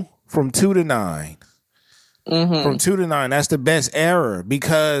 2 to 9. From 2 to 9, that's the best era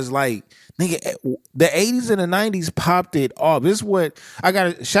because, like, nigga, the 80s and the 90s popped it off. This is what I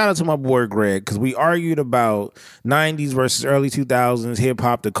got to shout out to my boy Greg because we argued about 90s versus early 2000s hip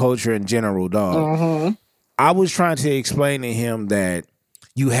hop, the culture in general, dog. I was trying to explain to him that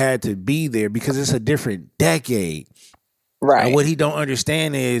you had to be there because it's a different decade. Right. And what he don't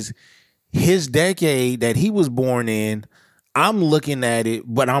understand is his decade that he was born in, I'm looking at it,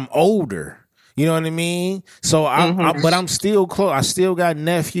 but I'm older. You know what I mean? So but I'm still close. I still got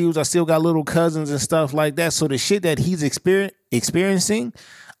nephews. I still got little cousins and stuff like that. So the shit that he's experiencing,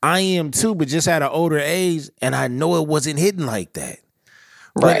 I am too, but just at an older age. And I know it wasn't hitting like that.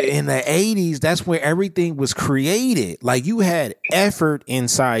 But in the 80s, that's where everything was created. Like, you had effort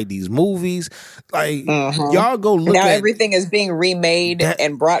inside these movies. Like, y'all go look now at... everything is being remade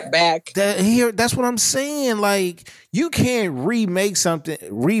and brought back. That's what I'm saying. Like, you can't remake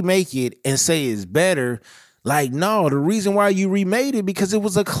it and say it's better. Like, no, the reason why you remade it because it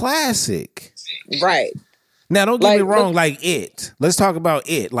was a classic. Right. Now, don't get me wrong, like It. Let's talk about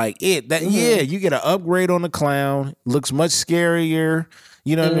It. Like It, you get an upgrade on the clown. Looks much scarier.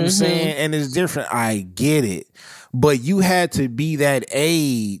 You know what I'm saying? And it's different. I get it. But you had to be that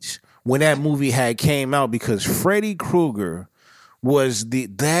age when that movie had came out because Freddy Krueger was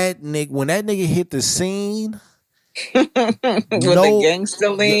that nigga. When that nigga hit the scene... with the gangster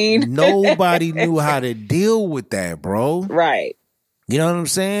lean. Nobody knew how to deal with that, bro. Right. You know what I'm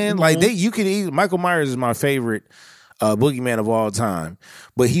saying? Like, Michael Myers is my favorite boogeyman of all time.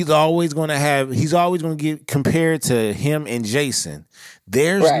 But he's always going to get compared to him and Jason.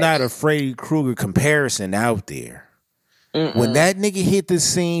 There's not a Freddy Krueger comparison out there. When that nigga hit the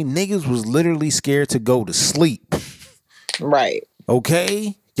scene, niggas was literally scared to go to sleep. Right.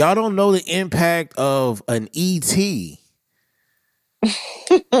 Okay? Y'all don't know the impact of an E.T.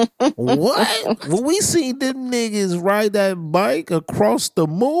 What? When we seen them niggas ride that bike across the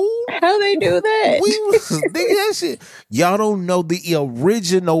moon? How they do that? Nigga, that shit. Y'all don't know the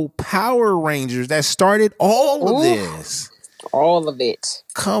original Power Rangers that started all of this. All of it.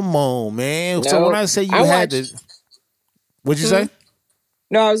 Come on, man. No, so when I say what'd you say?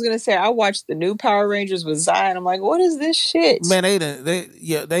 No, I was gonna say I watched the new Power Rangers with Zion. I'm like, what is this shit? Man, they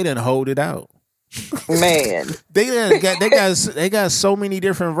didn't hold it out. Man, they got so many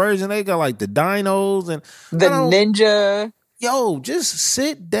different versions. They got like the dinos and the ninja. Yo, just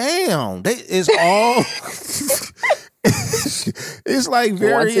sit down. It's all. It's like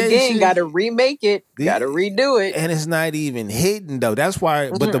variation. Once again, got to remake it. Got to redo it, and it's not even hitting though. That's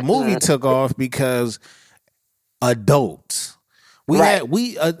why. But the movie took off because adults. We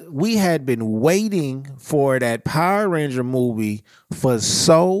had been waiting for that Power Ranger movie for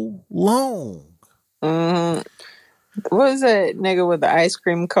so long. What was that nigga with the ice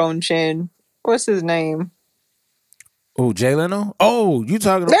cream cone chin? What's his name? Oh, Jay Leno? Oh, you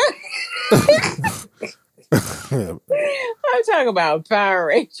talking about... I'm talking about Power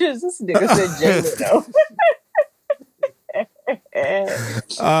Rangers. This nigga said Jay Leno.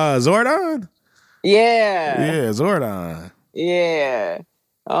 Zordon? Yeah. Yeah, Zordon. Yeah.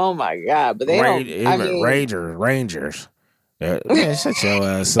 Oh my God. But they Rangers. Man, shut your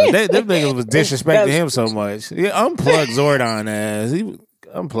ass up. Them niggas was disrespecting him so much. Yeah, unplug Zordon ass.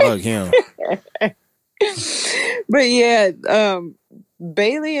 Unplug him. But yeah,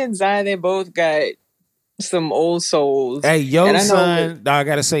 Bailey and Zion, they both got some old souls. Hey, son, I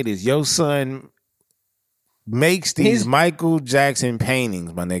gotta say this. Your son makes these Michael Jackson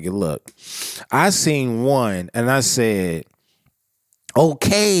paintings, my nigga. Look, I seen one and I said,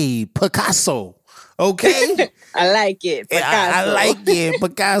 okay, Picasso. Okay. I like it. Picasso. I like it,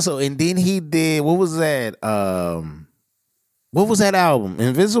 Picasso. And then he did, what was that? What was that album?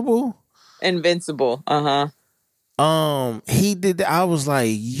 Invincible. He did that. I was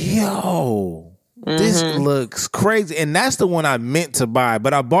like, yo, this looks crazy. And that's the one I meant to buy,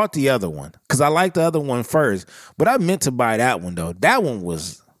 but I bought the other one because I liked the other one first. But I meant to buy that one though. That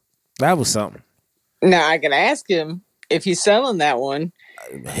was something. Now I can ask him if he's selling that one.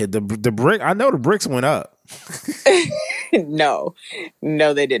 The brick, I know the bricks went up. No,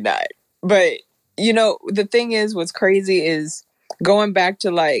 they did not. But you know, the thing is, what's crazy is going back to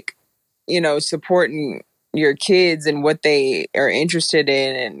like, you know, supporting your kids and what they are interested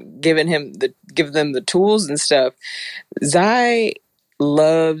in and give them the tools and stuff. Zai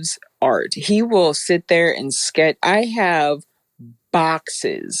loves art. He will sit there and sketch. I have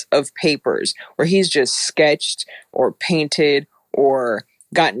boxes of papers where he's just sketched or painted or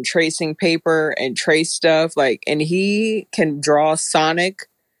gotten tracing paper and trace stuff, like, and he can draw Sonic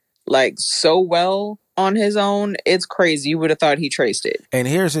like so well on his own. It's crazy. You would have thought he traced it. And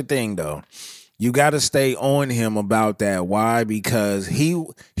here's the thing though. You got to stay on him about that. Why? Because he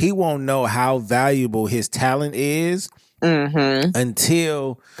won't know how valuable his talent is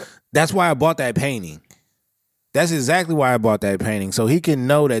until. That's why I bought that painting. That's exactly why I bought that painting. So he can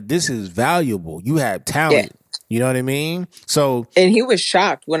know that this is valuable. You have talent. Yeah. You know what I mean? So, and he was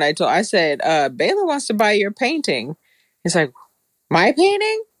shocked when I said, Baylor wants to buy your painting. He's like, my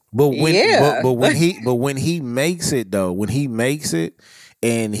painting? But when he makes it though, when he makes it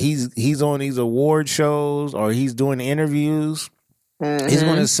and he's on these award shows or he's doing interviews, he's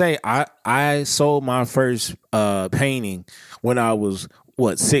gonna say, I sold my first painting when I was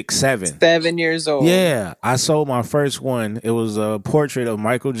 7 years old. Yeah, I sold my first one. It was a portrait of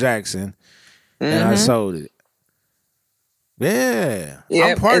Michael Jackson, and I sold it. Yeah,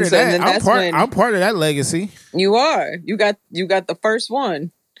 yep. I'm part of that. I'm part of that legacy. You are. You got the first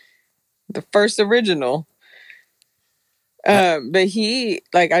one, the first original. But he,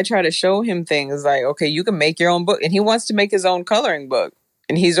 like, I try to show him things like, okay, you can make your own book, and he wants to make his own coloring book,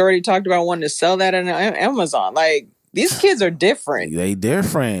 and he's already talked about wanting to sell that on Amazon. Like, these kids are different. They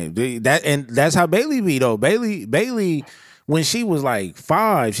different. That's how Bailey be though. Bailey, when she was like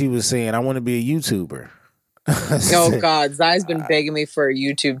 5, she was saying, "I want to be a YouTuber." Oh God, Zai's been begging me for a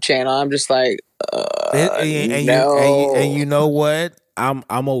YouTube channel. I'm just like, no. And you know what? I'm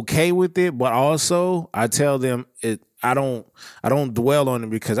okay with it, but also I tell them I don't dwell on it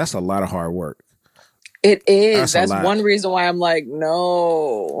because that's a lot of hard work. It is. That's one reason why I'm like,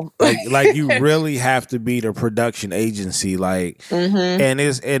 no. Like you really have to be the production agency, like, and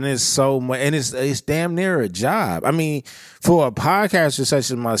it's so much, and it's damn near a job. I mean, for a podcaster such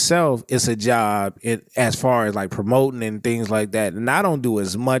as myself, it's a job as far as like promoting and things like that. And I don't do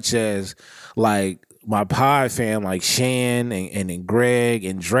as much as like my pod fam, like Shan and Greg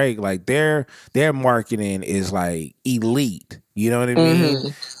and Drake. Like their marketing is like elite. You know what I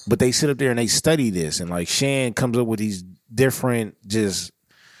mean? But they sit up there and they study this, and like Shan comes up with these different just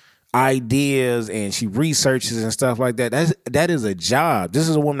ideas, and she researches and stuff like that. That is a job. This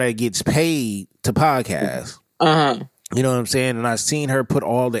is a woman that gets paid to podcast. You know what I'm saying? And I've seen her put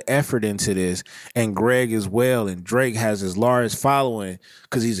all the effort into this, and Greg as well. And Drake has his large following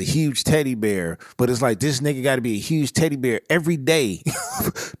because he's a huge teddy bear. But it's like this nigga got to be a huge teddy bear every day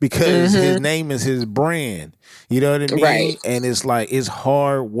because his name is his brand. You know what I mean? Right. And it's like, it's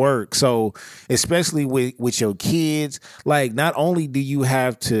hard work. So especially with your kids, like not only do you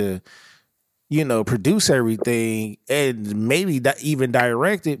have to, you know, produce everything and maybe even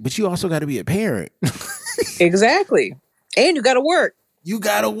direct it, but you also got to be a parent. Exactly. And you got to work. You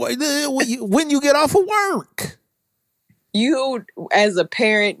got to work when you get off of work. You, as a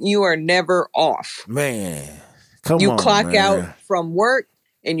parent, you are never off. Man, you clock out from work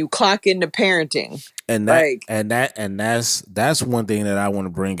and you clock into parenting. And that's one thing that I want to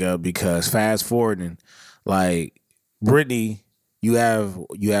bring up, because fast forwarding, like Brittany, you have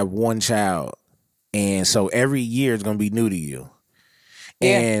one child, and so every year is going to be new to you.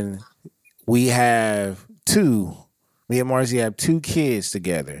 Yeah. And we have two. Me and Marcy have 2 kids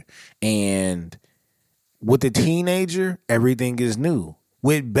together, and with the teenager, everything is new.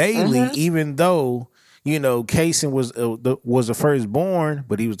 With Bailey, even though, you know, Kaysen was the firstborn,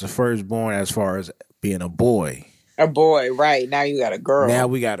 but he was the firstborn as far as being a boy. A boy, right. Now you got a girl. Now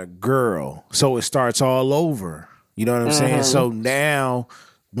we got a girl. So it starts all over. You know what I'm saying? So now,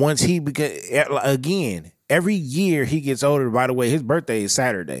 once he again, every year he gets older. By the way, his birthday is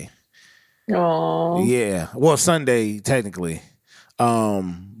Saturday. Oh. Yeah. Well, Sunday, technically.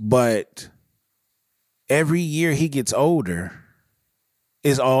 But every year he gets older,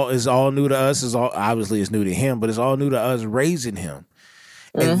 is all new to us. Obviously it's new to him, but it's all new to us raising him.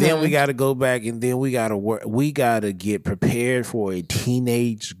 And then we got to go back, and then we got to work. We got to get prepared for a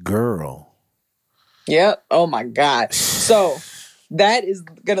teenage girl. Yep. Oh my God. So that is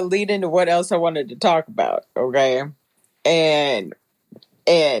going to lead into what else I wanted to talk about. Okay. And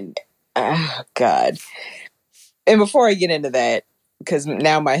oh God. And before I get into that, because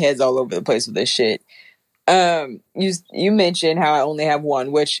now my head's all over the place with this shit. You mentioned how I only have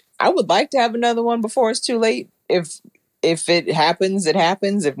one, which I would like to have another one before it's too late. If it happens, it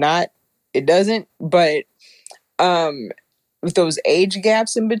happens. If not, it doesn't. But with those age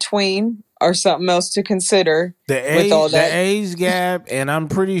gaps in between are something else to consider. The age gap, and I'm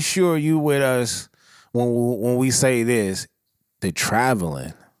pretty sure you with us when we say this, the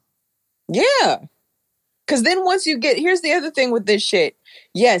traveling. Yeah. Because then once you here's the other thing with this shit.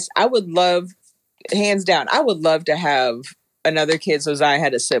 Yes, I would love, hands down, I would love to have another kid so Zai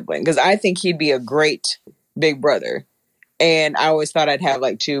had a sibling, because I think he'd be a great big brother. And I always thought I'd have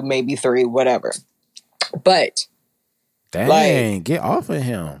like 2, maybe 3, whatever. But dang, get off of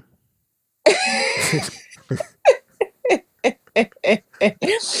him.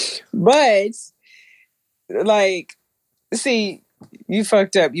 But like, see, you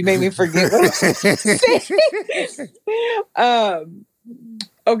fucked up. You made me forget what I was saying.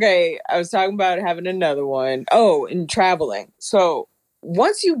 Okay, I was talking about having another one. Oh, and traveling. So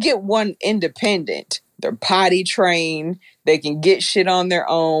once you get one independent, they're potty trained, they can get shit on their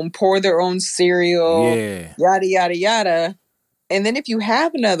own, pour their own cereal, Yeah. yada, yada, yada. And then if you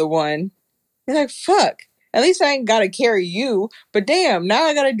have another one, you're like, fuck. At least I ain't got to carry you. But damn, now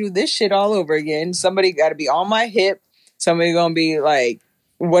I got to do this shit all over again. Somebody got to be on my hip. Somebody going to be like,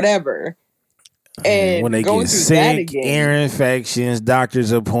 whatever. And when they going get through that sick, again. ear infections,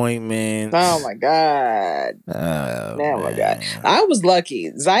 doctor's appointments. Oh my God. Oh my God. I was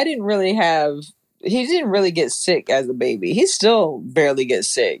lucky. Zai didn't really he didn't really get sick as a baby. He still barely gets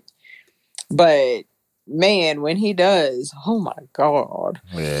sick. But man, when he does, oh my God.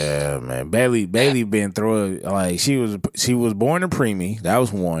 Yeah, man. Bailey been through it. Like she was born a preemie. That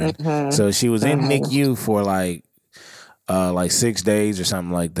was one. Mm-hmm. So she was in NICU for like 6 days or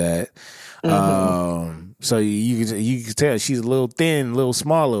something like that. Mm-hmm. So you can tell she's a little thin, little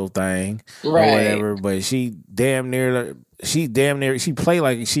small little thing, right, or whatever. But she damn near she play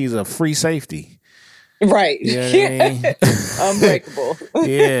like she's a free safety. Right. You know what I mean? Unbreakable.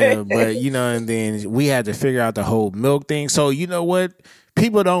 Yeah, but and then we had to figure out the whole milk thing. So you know what?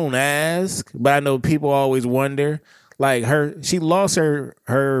 People don't ask, but I know people always wonder. Like she lost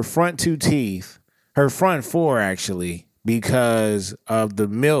her front 2 teeth, her front 4 actually, because of the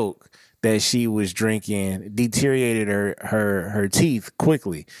milk that she was drinking deteriorated her teeth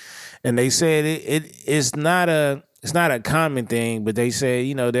quickly. And they said it's not a common thing, but they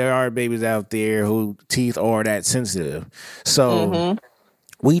say, there are babies out there who teeth are that sensitive. So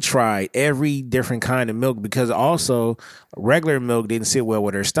we tried every different kind of milk because also regular milk didn't sit well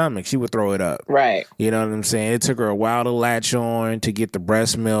with her stomach. She would throw it up. Right. You know what I'm saying? It took her a while to latch on to get the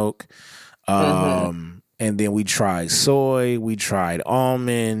breast milk. And then we tried soy, we tried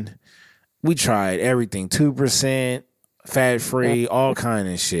almond, we tried everything, 2%, fat-free, all kind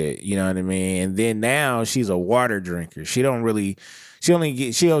of shit. You know what I mean? And then now she's a water drinker. She'll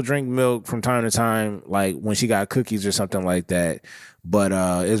drink milk from time to time, like when she got cookies or something like that. But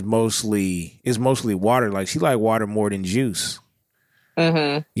it's mostly water. Like she like water more than juice.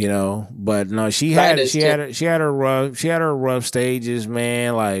 Mm-hmm. But no, she had her rough stages,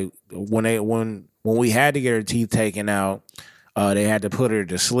 man. Like when we had to get her teeth taken out, they had to put her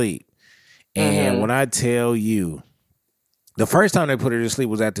to sleep. And when I tell you, the first time they put her to sleep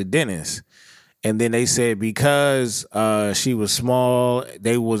was at the dentist. And then they said because she was small,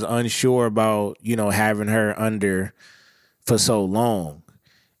 they was unsure about, having her under for so long.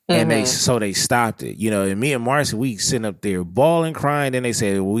 And they stopped it. And me and Marcy, we sitting up there bawling, crying. Then they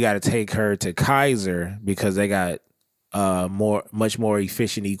said, well, we got to take her to Kaiser because they got much more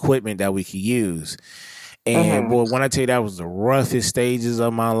efficient equipment that we could use. And boy, when I tell you that was the roughest stages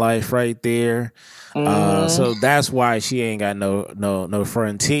of my life right there. So that's why she ain't got no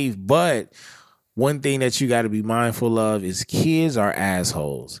front teeth. But one thing that you got to be mindful of is kids are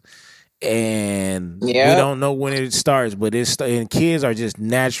assholes. And we don't know when it starts, but and kids are just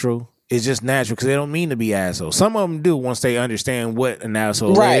natural. It's just natural because they don't mean to be assholes. Some of them do once they understand what an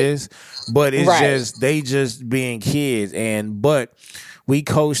asshole is, but it's they just being kids. But we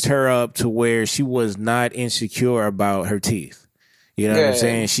coached her up to where she was not insecure about her teeth. You know what I'm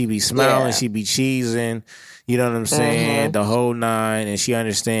saying? She be smiling, she be cheesing. You know what I'm saying? The whole 9, and she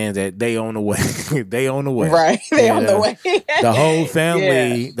understands that they on the way. They on the way. Right. They on the way.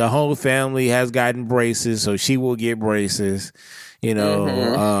 The whole family has gotten braces, so she will get braces.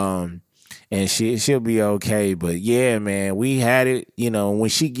 And she'll be okay. But yeah, man, we had it, when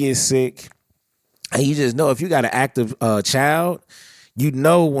she gets sick, and you just know if you got an active child,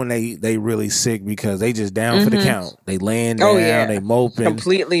 when they really sick because they just down for the count. They laying down, they moping.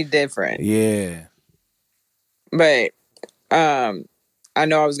 Completely different. Yeah. But I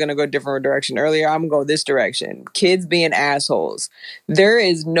know I was going to go a different direction earlier. I'm going to go this direction. Kids being assholes. There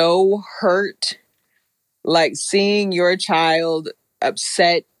is no hurt like seeing your child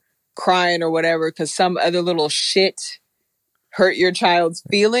upset, crying or whatever because some other little shit hurt your child's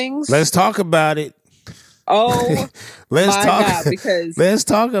feelings. Let's talk about it. Oh, let's talk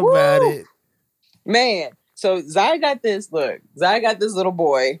about it. Man, so Zai got this little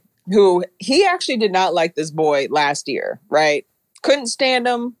boy who he actually did not like this boy last year, right? Couldn't stand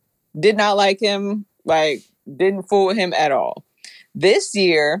him, did not like him, like didn't fool with him at all. This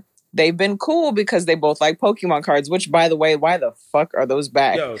year, they've been cool because they both like Pokemon cards, which, by the way, why the fuck are those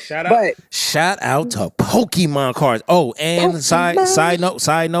back? Yo, shout out to Pokemon cards. Oh, and Pokemon.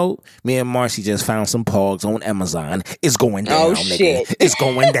 side note, me and Marcy just found some Pogs on Amazon. It's going down, Oh, nigga. shit. It's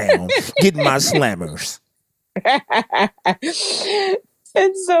going down. Getting my slammers.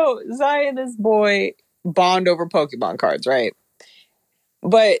 And so Zai and this boy bond over Pokemon cards, right?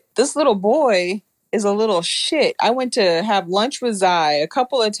 But this little boy is a little shit. I went to have lunch with Zai a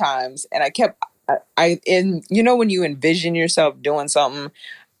couple of times, and when you envision yourself doing something,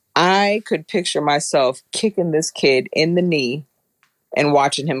 I could picture myself kicking this kid in the knee and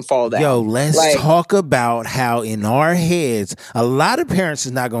watching him fall down. Yo, let's talk about how in our heads, a lot of parents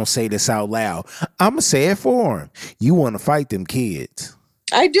is not going to say this out loud. I'm going to say it for them. You want to fight them kids.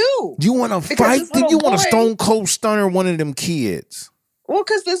 I do. You want to fight them? You want to stone cold stunner one of them kids. Well,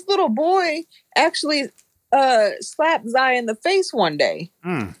 because this little boy actually slapped Zai in the face one day.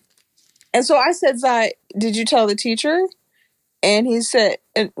 And so I said, Zai, did you tell the teacher? And he said,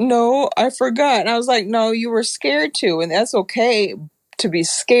 no, I forgot. And I was like, no, you were scared too. And that's okay to be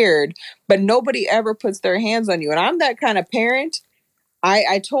scared, but nobody ever puts their hands on you. And I'm that kind of parent.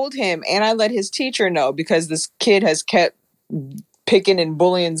 I told him, and I let his teacher know, because this kid has kept picking and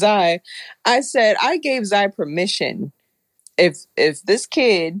bullying Zai. I said, I gave Zai permission. If this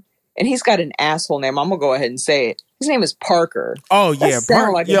kid, and he's got an asshole name, I'm gonna go ahead and say it. His name is Parker. Oh yeah,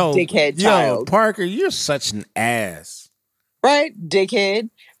 Parker. Like a dickhead child. Parker, you're such an ass. Right, dickhead.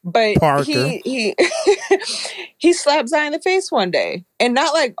 But Parker. he slapped Zai in the face one day, and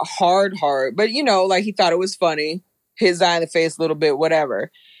not like hard, but like he thought it was funny. Hit Zai in the face a little bit,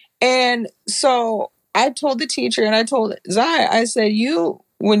 whatever. And so I told the teacher, and I told Zai, I said,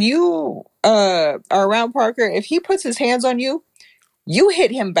 when you are around Parker, if he puts his hands on you, you hit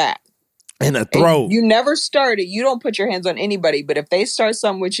him back in the throat. And you never start it. You don't put your hands on anybody, but if they start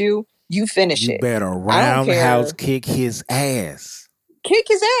something with you, you finish it. You better roundhouse kick his ass. Kick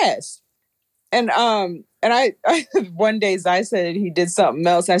his ass. And I one day Zai said he did something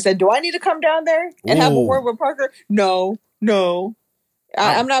else. And I said, do I need to come down there and have a word with Parker? No.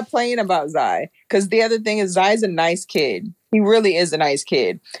 I'm not playing about Zai. Because the other thing is, Zai's a nice kid. He really is a nice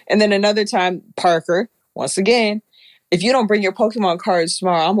kid. And then another time, Parker, once again, if you don't bring your Pokemon cards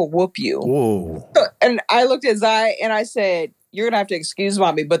tomorrow, I'm going to whoop you. Whoa. And I looked at Zai and I said, you're going to have to excuse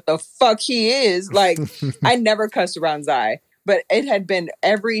mommy, but the fuck he is. Like, I never cussed around Zai. But it had been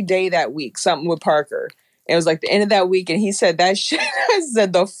every day that week, something with Parker. It was like the end of that week, and he said that shit. I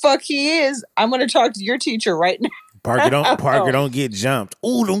said, the fuck he is. I'm going to talk to your teacher right now. Parker don't get jumped.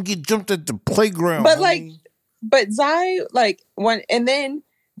 Oh, don't get jumped at the playground. But Zai, and then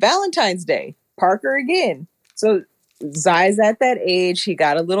Valentine's Day, Parker again. So Zai's at that age. He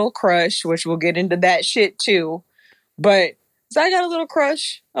got a little crush, which we'll get into that shit too. But Zai got a little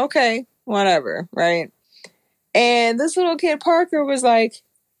crush. Okay, whatever, right? And this little kid, Parker, was like,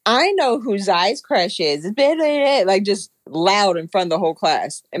 I know who Zai's crush is. Like, just loud in front of the whole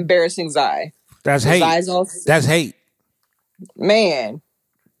class, embarrassing Zai. That's hate. That's hate. Man,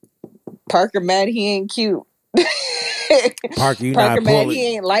 Parker mad he ain't cute. Parker, Parker mad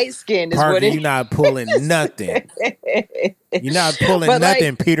he ain't light skinned. Parker, you're not pulling nothing. You're not pulling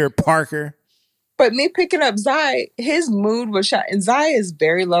nothing, Peter Parker. But me picking up Zai, his mood was shot. And Zai is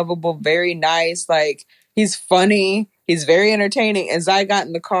very lovable, very nice. Like, he's funny. He's very entertaining. And Zai got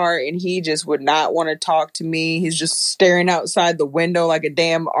in the car and he just would not want to talk to me. He's just staring outside the window like a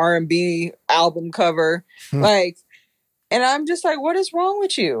damn R&B album cover. And I'm just like, what is wrong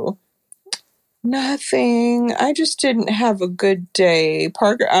with you? Nothing. I just didn't have a good day.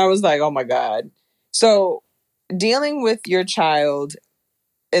 Parker, I was like, oh my God. So dealing with your child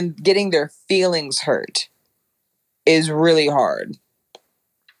and getting their feelings hurt is really hard.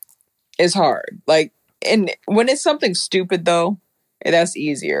 It's hard. Like, and when it's something stupid though, that's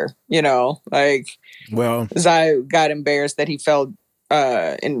easier, well, Zai got embarrassed that he fell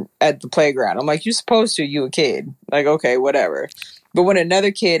at the playground. I'm like, you're supposed to, you a kid. Like, okay, whatever. But when another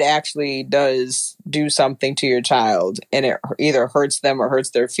kid actually does do something to your child and it either hurts them or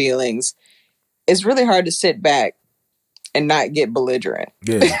hurts their feelings, it's really hard to sit back and not get belligerent.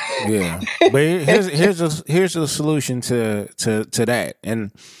 Yeah. But here's a solution to that.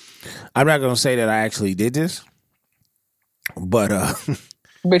 And I'm not going to say that I actually did this, but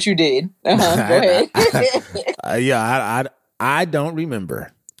but you did. Go ahead. I don't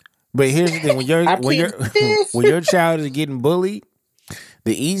remember. But here's the thing: when your child is getting bullied,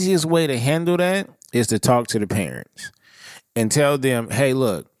 the easiest way to handle that is to talk to the parents and tell them, "Hey,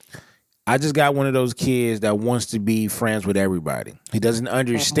 look, I just got one of those kids that wants to be friends with everybody. He doesn't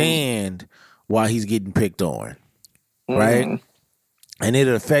understand why he's getting picked on, right? and it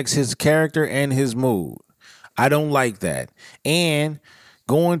affects his character and his mood. I don't like that. And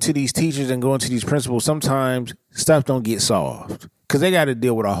going to these teachers and going to these principals, sometimes stuff don't get solved because they got to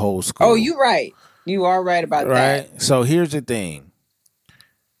deal with a whole school. Oh, you're right. You are right about that. Right? So here's the thing.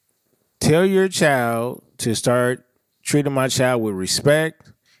 Tell your child to start treating my child with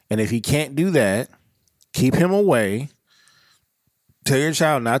respect. And if he can't do that, keep him away. Tell your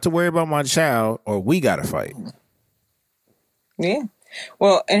child not to worry about my child or we got to fight. Yeah.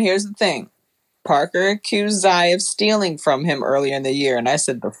 Well, and here's the thing. Parker accused Zai of stealing from him earlier in the year. And I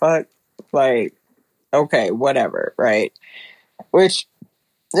said, the fuck? Like, okay, whatever, right? Which,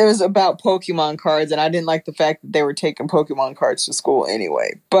 it was about Pokemon cards, and I didn't like the fact that they were taking Pokemon cards to school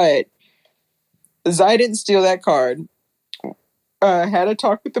anyway. But Zai didn't steal that card. Had a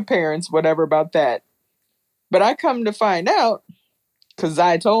talk with the parents, whatever about that. But I come to find out, because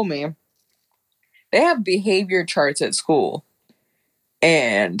Zai told me, they have behavior charts at school.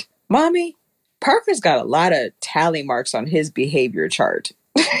 And, Mommy, Parker's got a lot of tally marks on his behavior chart.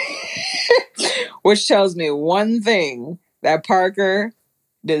 Which tells me one thing, that Parker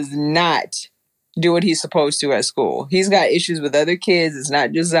does not do what he's supposed to at school. He's got issues with other kids. It's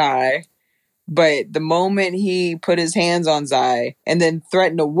not just Zai. But the moment he put his hands on Zai and then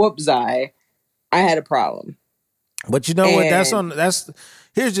threatened to whoop Zai, I had a problem. But you know what?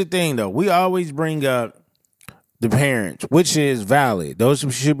 Here's the thing though. We always bring up the parents, which is valid. Those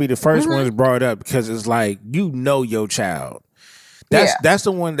should be the 1st ones brought up because it's like, you know your child. That's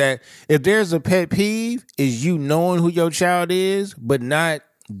the one that, if there's a pet peeve, is you knowing who your child is, but not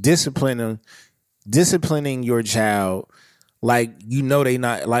disciplining your child like you know they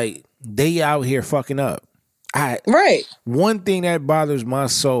not, like they out here fucking up. Right. One thing that bothers my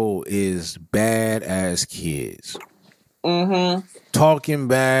soul is badass kids. Mm-hmm. Talking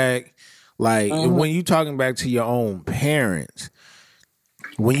back, like when you talking back to your own parents,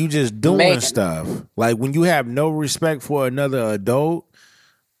 when you just doing stuff, like when you have no respect for another adult,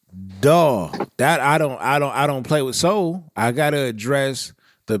 dog. That I don't play with. So I gotta address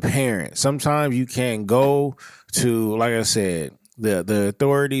the parent. Sometimes you can't go to, like I said, the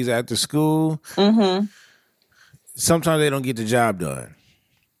authorities at the school. Mm-hmm. Sometimes they don't get the job done.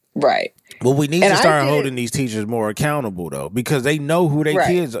 Right. But we need to start holding these teachers more accountable, though, because they know who their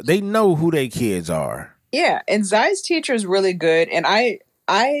kids are. They know who their kids are. Yeah, and Zai's teacher is really good, and I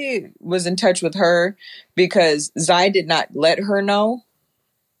was in touch with her because Zai did not let her know.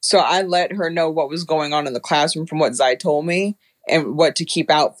 So I let her know what was going on in the classroom from what Zai told me and what to keep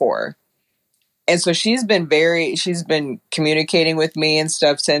out for. And so she's been communicating with me and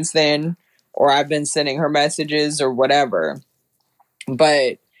stuff since then, or I've been sending her messages or whatever.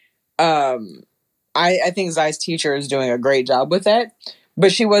 But I think Zai's teacher is doing a great job with that.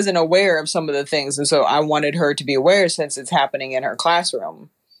 But she wasn't aware of some of the things. And so I wanted her to be aware since it's happening in her classroom.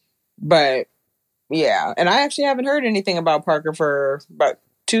 But yeah, and I actually haven't heard anything about Parker for about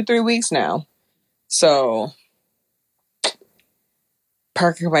 2-3 weeks now. So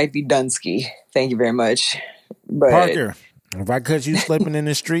Parker might be Dunsky. Thank you very much. But Parker, if I catch you slipping in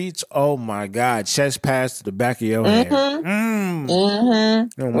the streets, oh my God, chest pass to the back of your head.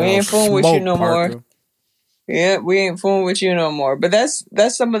 We ain't fooling with you no more. Yeah, we ain't fooling with you no more. But that's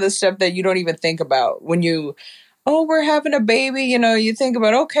some of the stuff that you don't even think about when we're having a baby. You know, you think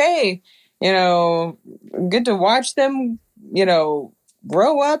about, okay, you know, get to watch them, you know,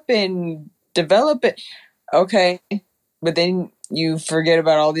 grow up and develop it. Okay. But then you forget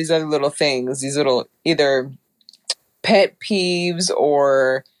about all these other little things, these little either pet peeves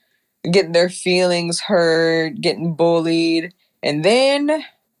or getting their feelings hurt, getting bullied. And then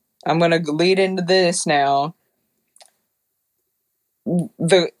I'm going to lead into this now.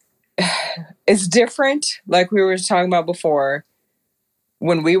 It's different, like we were talking about before,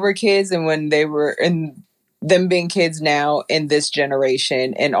 when we were kids and when they were, and them being kids now in this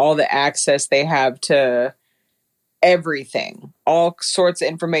generation and all the access they have to everything, all sorts of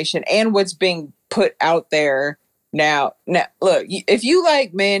information and what's being put out there now. Now, look, if you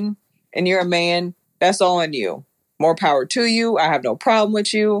like men and you're a man, that's all on you. More power to you. I have no problem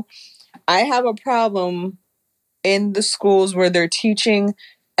with you. I have a problem in the schools where they're teaching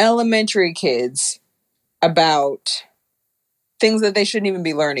elementary kids about things that they shouldn't even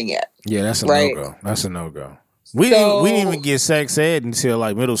be learning yet. Yeah, that's a no-go. That's a no-go. We didn't even get sex ed until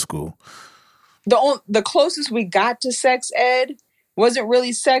like middle school. The closest we got to sex ed wasn't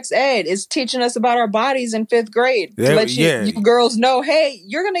really sex ed. It's teaching us about our bodies in 5th grade. To let you girls know, hey,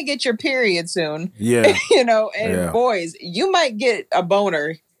 you're going to get your period soon. Yeah. You know, and boys, you might get a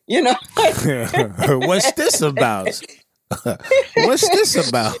boner, you know. What's this about? What's this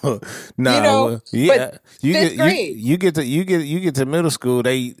about? No, You know, yeah, but you fifth grade. you get to middle school.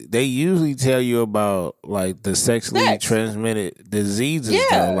 They usually tell you about like the sexually Sex. transmitted diseases,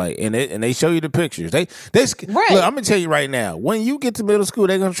 Yeah. though. Like, and they show you the pictures. They look. Right. I'm gonna tell you right now. When you get to middle school,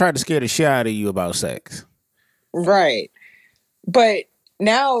 they're gonna try to scare the shit out of you about sex. Right. But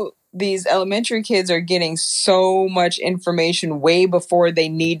now these elementary kids are getting so much information way before they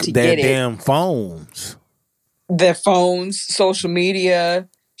need to Their get it. damn phones. The phones, social media,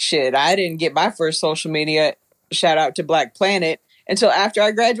 shit. I didn't get my first social media, shout out to Black Planet, until after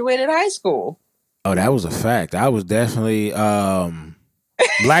I graduated high school. Oh, that was a fact. I was definitely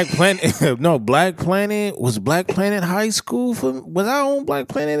Black Planet. No, Black Planet was Black Planet high school. Was I on Black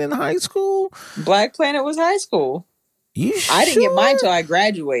Planet in high school? Black Planet was high school. You sure? I didn't get mine until I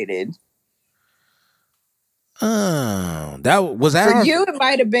graduated. That was that For you, it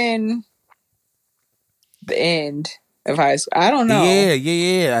might have been the end of high school. I don't know.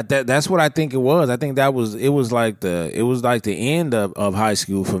 Yeah. That's what I think it was. I think it was like the end of high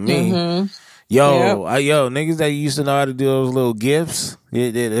school for me. Mm-hmm. Yo, niggas that used to know how to do those little gifts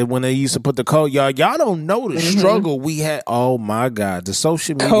when they used to put the code. Y'all don't know the struggle we had. Oh my God, the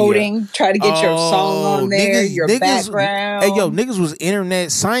social media Coding, try to get your song on there, your background. Hey, niggas was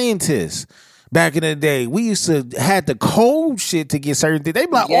internet scientists. Back in the day, we used to had to code shit to get certain things. They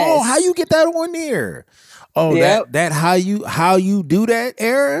be like, "Oh, how you get that on there? Oh, that how you do that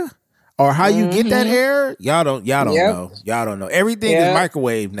error, or how you get that error? Y'all don't know. Y'all don't know. Everything is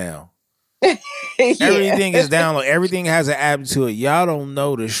microwave now. Everything is download. Everything has an app to it. Y'all don't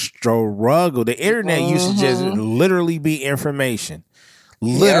know the struggle. The internet used to just literally be information,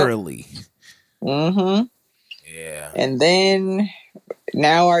 literally. Mm-hmm. Yeah. And then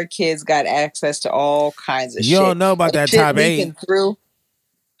now our kids got access to all kinds of shit. You don't know about that top 8. Through.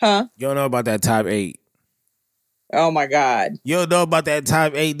 Huh? You don't know about that top 8. Oh my God. You don't know about that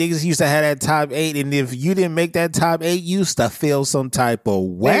top 8. Niggas used to have that top 8, and if you didn't make that top 8, you used to feel some type of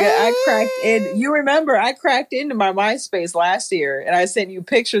way. Nigga, I cracked in. You remember I cracked into my MySpace last year, and I sent you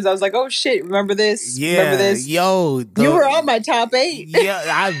pictures. I was like, "Oh shit, remember this? Yeah, remember this? Yo, you were on my top 8. Yeah,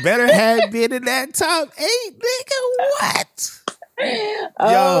 I better have been in that top 8, nigga. What? We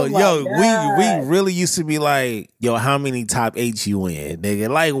really used to be like, yo, how many top 8s you in, nigga?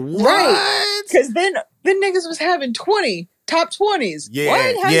 Like, what? Right. Because then niggas was having top 20s. Yeah,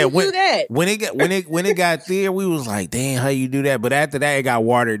 what? How you do that? When it got there, we was like, damn, how you do that? But after that, it got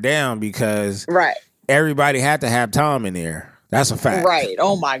watered down because everybody had to have Tom in there. That's a fact. Right.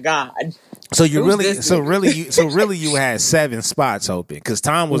 Oh my God. So you you had 7 spots open because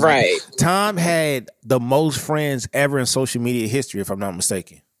Tom was Tom had the most friends ever in social media history, if I'm not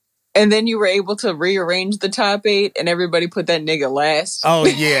mistaken. And then you were able to rearrange the top 8, and everybody put that nigga last. Oh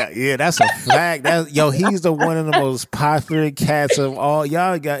yeah, that's a fact. He's the one of the most popular cats of all. If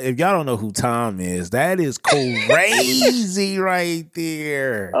y'all don't know who Tom is, that is crazy right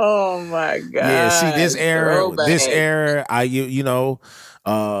there. Oh my God. Yeah, see this era,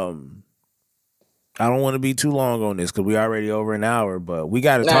 I don't want to be too long on this because we already over an hour, but we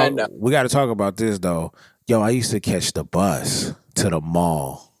got to talk. We got to talk about this though. Yo, I used to catch the bus to the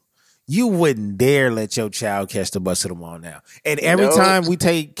mall. You wouldn't dare let your child catch the bus to the mall now. And every time we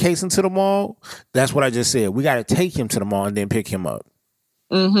take Kason to the mall, that's what I just said. We got to take him to the mall and then pick him up.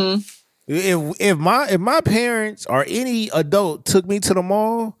 Mm-hmm. If my parents or any adult took me to the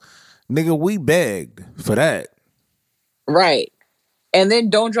mall, nigga, we begged for that. Right. And then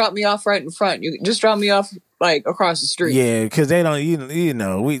don't drop me off right in front. You just drop me off like across the street. Yeah, because they don't.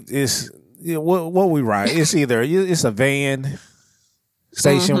 What we ride. It's either it's a van,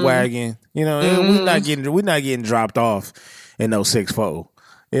 station wagon. We're not getting dropped off in no 6'4".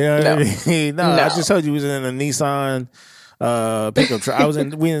 You know what I mean? No, I just told you we was in a Nissan pickup truck.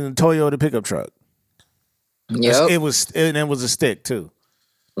 We in a Toyota pickup truck. Yep. It was a stick too.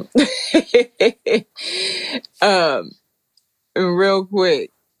 Real quick.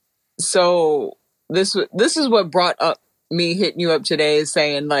 So this is what brought up me hitting you up today, is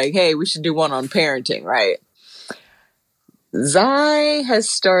saying like, hey, we should do one on parenting, right? Zai has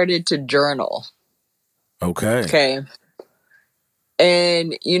started to journal. Okay.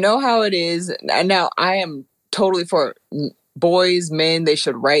 And you know how it is. Now I am totally for boys, men, they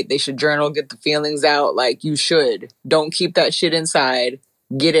should write, they should journal, get the feelings out. Like you should. Don't keep that shit inside.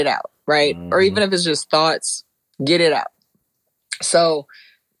 Get it out, right? Or even if it's just thoughts, get it out. So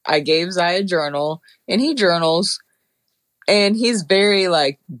I gave Zai a journal, and he journals, and he's very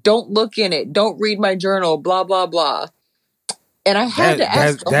like, don't look in it, don't read my journal, blah, blah, blah. And I had to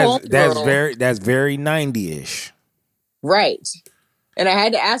ask the homegirl. That's very 90-ish. Right. And I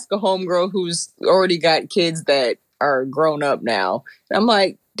had to ask a homegirl who's already got kids that are grown up now. I'm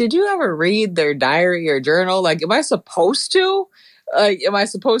like, did you ever read their diary or journal? Like, am I supposed to? Am I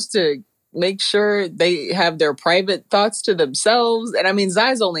supposed to make sure they have their private thoughts to themselves? And I mean,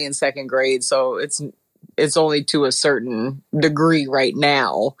 Zai's only in second grade, so it's only to a certain degree right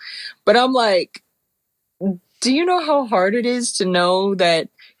now. But I'm like, do you know how hard it is to know that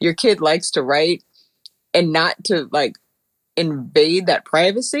your kid likes to write and not to like invade that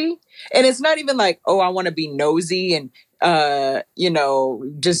privacy? And it's not even like, oh, I want to be nosy and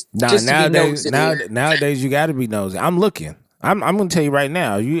just to be nosy. Nowadays you got to be nosy. I'm looking. I'm going to tell you right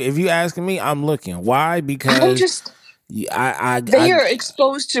now. If you asking me, I'm looking. Why? Because they are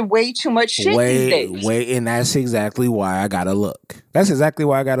exposed to way too much shit these days. And that's exactly why I gotta look. That's exactly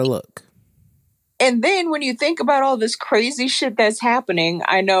why I gotta look. And then when you think about all this crazy shit that's happening,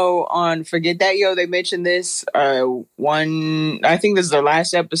 I know on Forget That Yo, they mentioned this I think this is their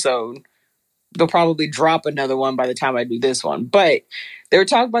last episode. They'll probably drop another one by the time I do this one. But they were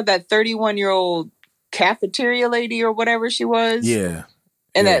talking about that 31-year-old cafeteria lady or whatever she was. Yeah.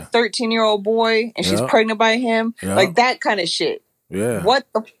 And that 13-year-old boy, and she's pregnant by him. Yep. Like that kind of shit. Yeah. What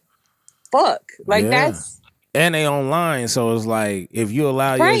the fuck? Like that's... And they online, so it's like, if you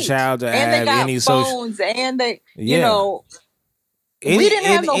allow your child to have any phones, and they, we didn't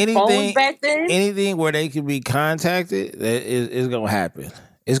have no phones back then. Anything where they can be contacted, is going to happen.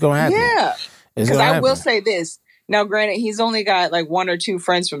 It's going to happen. Yeah. Because I will say this. Now, granted, he's only got like 1 or 2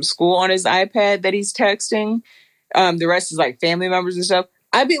 friends from school on his iPad that he's texting. The rest is like family members and stuff.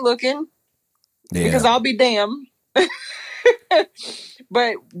 I'd be looking because I'll be damned.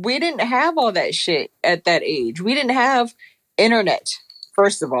 But we didn't have all that shit at that age. We didn't have internet,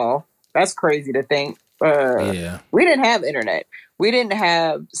 first of all. That's crazy to think. We didn't have internet. We didn't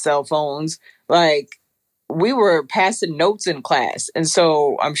have cell phones. Like, we were passing notes in class. And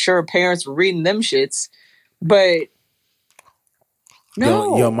so I'm sure parents were reading them shits. But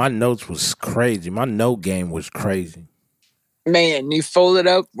no. Yo, my notes was crazy. My note game was crazy. Man, you fold it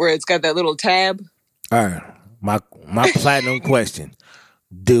up where it's got that little tab. All right. My platinum question.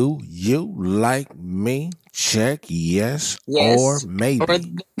 Do you like me? Check yes or maybe. Or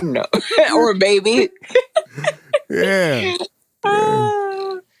no. Or maybe. Yeah.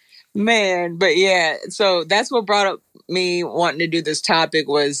 Man, but yeah. So that's what brought up me wanting to do this topic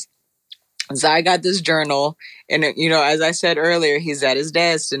was Zai got this journal. And, as I said earlier, he's at his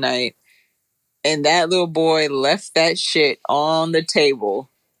dad's tonight. And that little boy left that shit on the table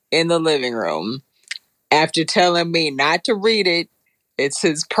in the living room after telling me not to read it. It's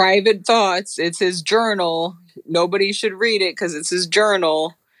his private thoughts. It's his journal. Nobody should read it because it's his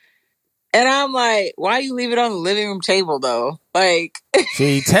journal. And I'm like, why you leave it on the living room table, though? Like,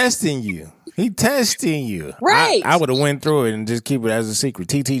 he testing you. He testing you. Right. I would have went through it and just keep it as a secret.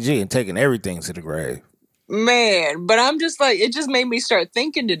 TTG and taking everything to the grave. Man, but I'm just like, it just made me start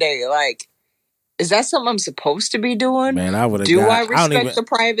thinking today, like, is that something I'm supposed to be doing? Man, I would have. I respect the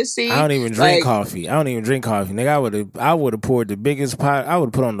privacy? I don't even drink coffee. Nigga, I would have poured the biggest pot. I would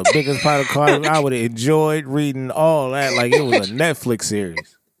have put on the biggest pot of coffee. I would have enjoyed reading all that like it was a Netflix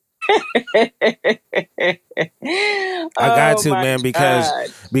series. I got to, man,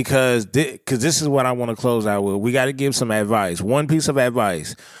 because this is what I want to close out with. We got to give some advice. One piece of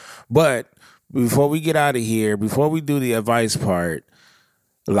advice. But before we get out of here, before we do the advice part,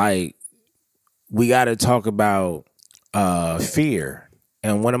 like, we got to talk about fear.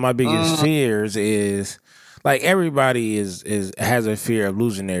 And one of my biggest fears is, like, everybody has a fear of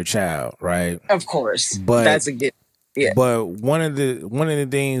losing their child, right? Of course. But that's a good. Yeah. But one of the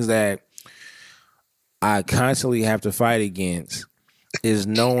things that I constantly have to fight against is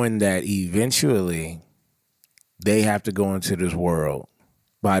knowing that eventually they have to go into this world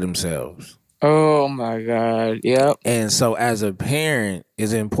by themselves. Oh my God. Yep. And so as a parent,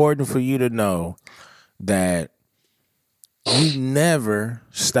 it's important for you to know that you never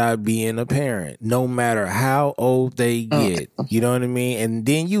stop being a parent, no matter how old they get. You know what I mean? And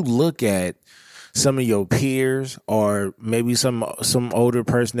then you look at some of your peers, or maybe some older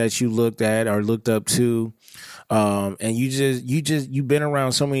person that you looked at or looked up to, and you've been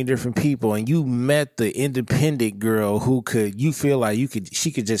around so many different people, and you met the independent girl who you feel like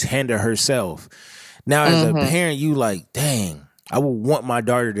she could just handle herself. Now, as a parent, you like, dang, I would want my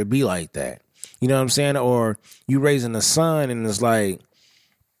daughter to be like that. You know what I'm saying? Or you raising a son, and it's like,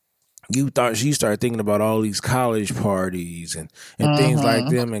 you start thinking about all these college parties and things like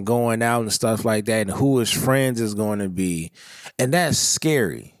them, and going out and stuff like that, and who his friends is going to be. And that's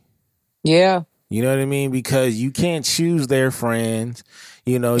scary. Yeah. You know what I mean? Because you can't choose their friends.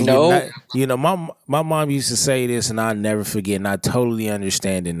 You know, my mom used to say this, and I'll never forget, and I totally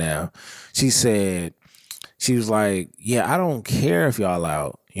understand it now. She said, she was like, yeah, I don't care if y'all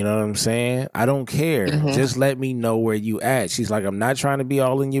out. You know what I'm saying? I don't care. Just let me know where you at. She's like, I'm not trying to be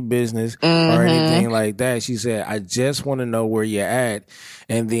all in your business or anything like that. She said, I just want to know where you're at.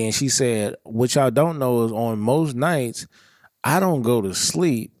 And then she said, what y'all don't know is on most nights, I don't go to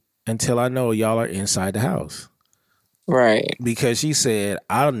sleep until I know y'all are inside the house. Right. Because she said,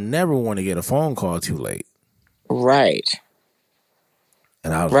 I'll never want to get a phone call too late. Right.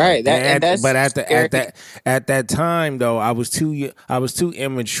 And I was right. like, But at that time though, I was too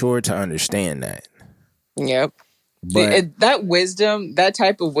immature to understand that. Yep. But that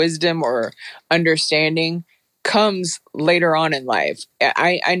type of wisdom or understanding comes later on in life.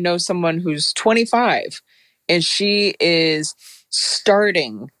 I know someone who's 25 and she is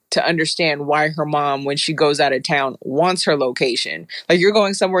starting to understand why her mom, when she goes out of town, wants her location. Like, you're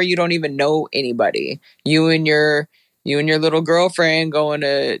going somewhere you don't even know anybody. You and your little girlfriend going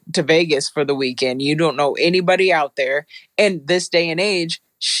to Vegas for the weekend. You don't know anybody out there. And this day and age,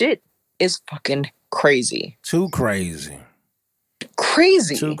 shit is fucking crazy. Too crazy.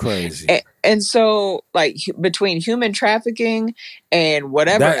 Too crazy. And so, like, between human trafficking and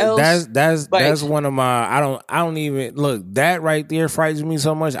whatever else, that's one of my. I don't even look. That right there frightens me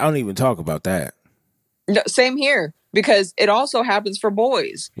so much. I don't even talk about that. No, same here, because it also happens for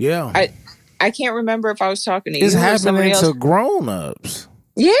boys. Yeah, I can't remember if I was talking to you. It's or somebody happening else. to grown-ups.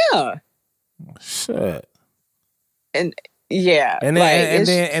 Yeah. Shit. And yeah, and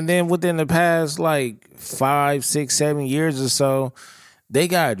then within the past like 5, 6, 7 years or so, they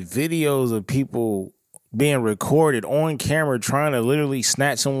got videos of people being recorded on camera trying to literally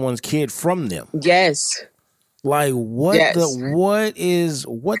snatch someone's kid from them. Yes. Like what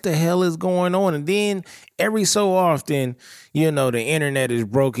the hell is going on? And then every so often, the internet is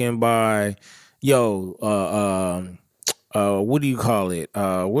broken by what do you call it?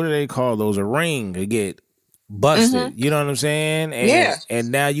 What do they call those? A ring to get busted. You know what I'm saying? And,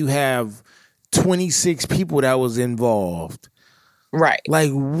 and now you have 26 people that was involved. Right.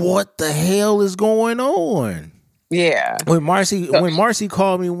 Like, what the hell is going on? Yeah. When Marcy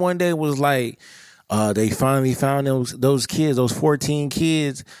called me one day, was like, they finally found those kids, those 14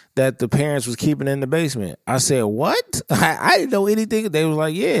 kids that the parents was keeping in the basement. I said, what? I didn't know anything. They was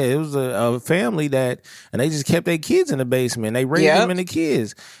like, yeah, it was a family and they just kept their kids in the basement. They raised them and the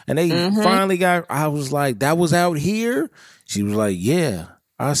kids. And they finally I was like, that was out here? She was like, yeah.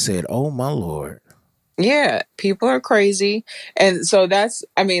 I said, oh my Lord. Yeah, people are crazy. And so that's,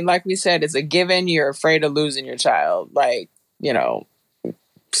 I mean, like we said, it's a given. You're afraid of losing your child. Like,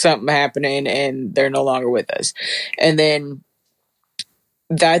 something happening and they're no longer with us. And then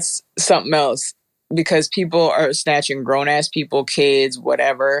that's something else, because people are snatching grown-ass people, kids,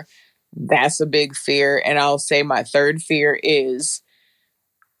 whatever. That's a big fear. And I'll say my third fear is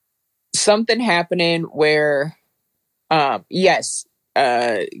something happening where, gets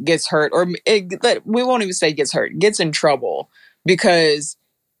hurt, or we won't even say gets hurt, gets in trouble because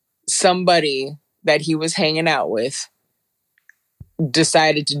somebody that he was hanging out with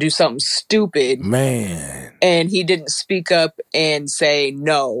decided to do something stupid, man, and he didn't speak up and say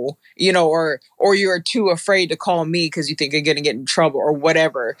no, or you're too afraid to call me because you think you're gonna get in trouble or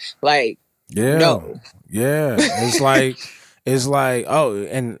whatever. Like, no. It's like oh,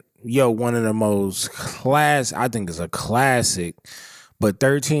 and one of the most I think it's a classic, but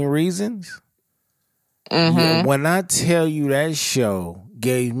 13 Reasons. When I tell you, that show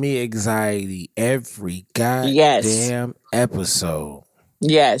gave me anxiety every goddamn episode.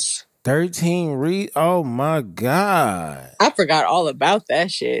 Yes. 13 Reasons. Oh my God. I forgot all about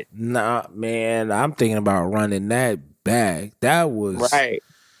that shit. Nah, man, I'm thinking about running that back. That was right.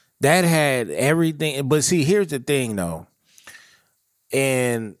 That had everything. But see, here's the thing though.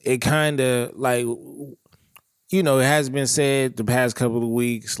 And it kind of like, it has been said the past couple of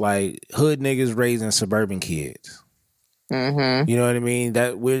weeks, like, hood niggas raising suburban kids. You know what I mean?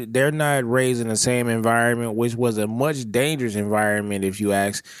 They're not raised in the same environment, which was a much dangerous environment, if you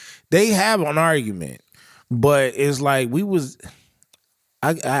ask. They have an argument, but it's like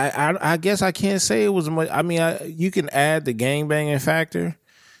I guess I can't say it was much. I mean, you can add the gangbanging factor,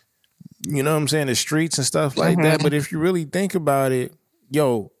 you know what I'm saying, the streets and stuff like that. But if you really think about it,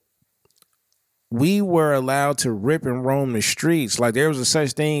 we were allowed to rip and roam the streets. Like, there was a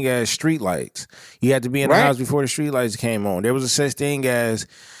such thing as street lights. You had to be in the house before the street lights came on. There was a such thing as,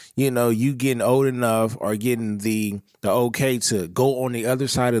 you getting old enough or getting the okay to go on the other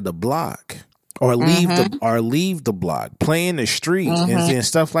side of the block or leave the block, play in the street and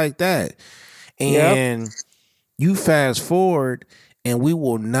stuff like that. And you fast forward, and we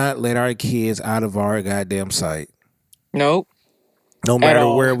will not let our kids out of our goddamn sight. Nope. No matter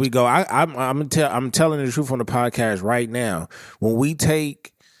where we go, I'm telling the truth on the podcast right now. When we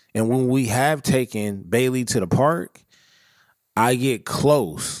take and when we have taken Bailey to the park, I get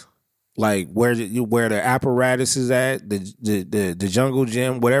close, like where the apparatus is at, the jungle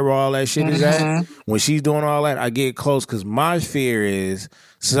gym, whatever all that shit is at. When she's doing all that, I get close because my fear is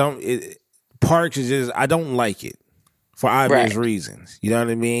parks is just I don't like it. For obvious reasons, you know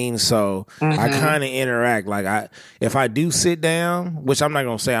what I mean. So I kind of interact. Like if I do sit down, which I'm not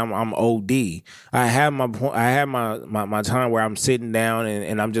gonna say I'm OD. I have my time where I'm sitting down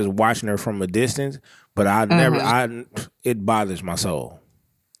and I'm just watching her from a distance. But it bothers my soul.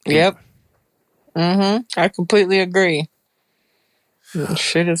 Yep. I completely agree.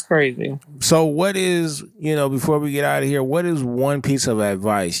 Shit is crazy. So what is, before we get out of here, what is one piece of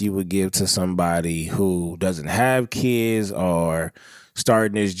advice you would give to somebody who doesn't have kids or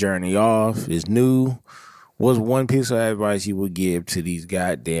starting this journey off, is new? What's one piece of advice you would give to these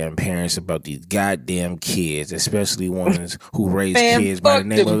goddamn parents about these goddamn kids, especially ones who raise kids by the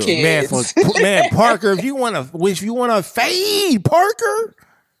name of man, Parker, if you want to fade, Parker,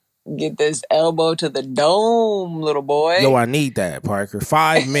 get this elbow to the dome, little boy. Yo, I need that, Parker.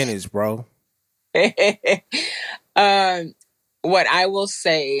 5 minutes, bro. What I will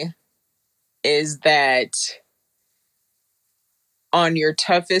say is that on your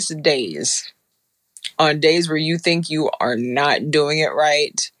toughest days, on days where you think you are not doing it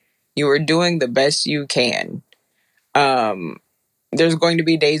right, you are doing the best you can. There's going to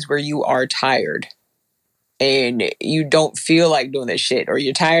be days where you are tired and you don't feel like doing this shit, or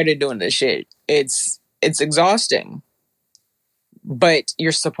you're tired of doing this shit. It's exhausting, but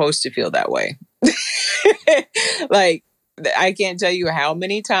you're supposed to feel that way. Like, I can't tell you how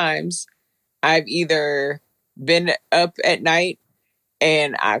many times I've either been up at night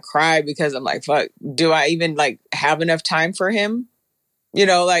and I cry because I'm like, fuck, do I even have enough time for him?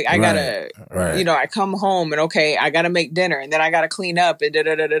 I gotta, I come home and I gotta make dinner and then I gotta clean up and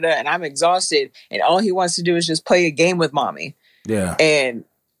and I'm exhausted and all he wants to do is just play a game with mommy. Yeah. And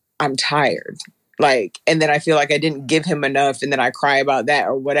I'm tired. And then I feel like I didn't give him enough and then I cry about that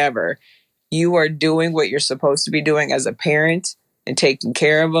or whatever. You are doing what you're supposed to be doing as a parent and taking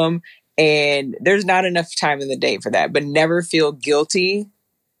care of them. And there's not enough time in the day for that, but never feel guilty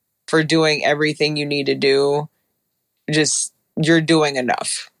for doing everything you need to do. Just, you're doing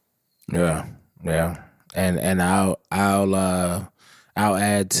enough. Yeah. And I'll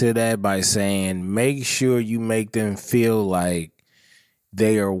add to that by saying, make sure you make them feel like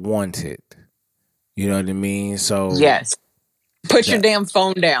they are wanted. You know what I mean? So yes. Put your damn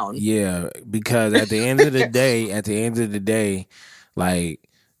phone down. Yeah, because at the end of the day,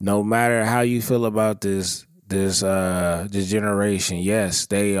 no matter how you feel about this generation, yes,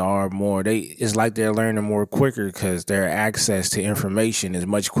 they are more. It's like they're learning more quicker because their access to information is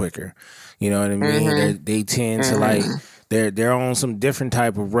much quicker. You know what I mean? They tend to they're on some different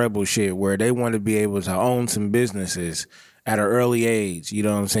type of rebel shit where they want to be able to own some businesses at an early age. You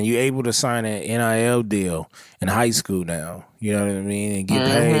know what I'm saying? You're able to sign an NIL deal in high school now. You know what I mean? And get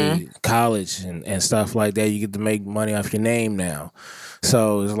paid, college and stuff like that. You get to make money off your name now.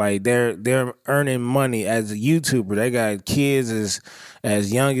 So it's like they're earning money as a YouTuber. They got kids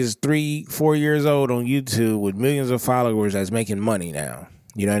as young as 3-4 years old on YouTube with millions of followers that's making money now.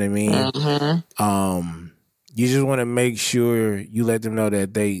 You know what I mean? You just want to make sure you let them know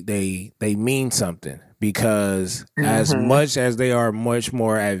that they mean something. Because as much as they are much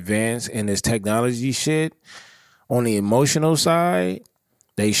more advanced in this technology shit, on the emotional side,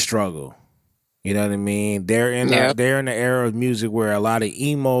 they struggle. You know what I mean? They're in the era of music where a lot of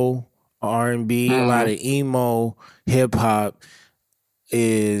emo R&B, a lot of emo hip hop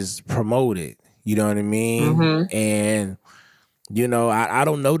is promoted. You know what I mean? And I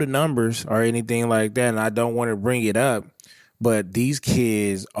don't know the numbers or anything like that, and I don't want to bring it up, but these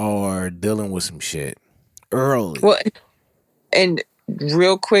kids are dealing with some shit early. Well, and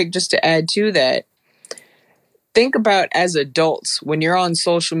real quick, just to add to that, think about as adults when you're on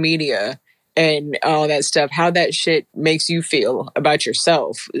social media and all that stuff, how that shit makes you feel about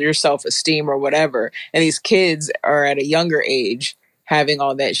yourself, your self-esteem or whatever. And these kids are at a younger age having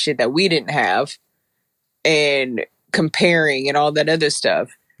all that shit that we didn't have and comparing and all that other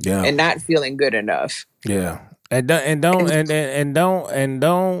stuff and not feeling good enough. Yeah. And don't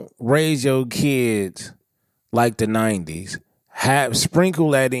raise your kids like the 90s.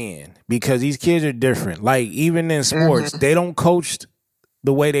 Sprinkle that in because these kids are different. Like even in sports, they don't coach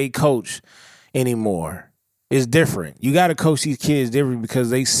the way they coach anymore. It's different. You got to coach these kids different because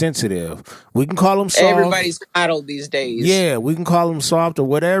they sensitive. We can call them soft. Everybody's coddled these days. Yeah, we can call them soft or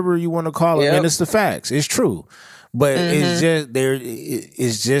whatever you want to call them. And it's the facts. It's true. But it's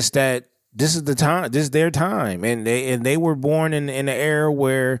just that this is the time. This is their time, and they were born in an era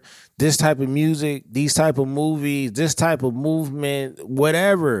where this type of music, these type of movies, this type of movement,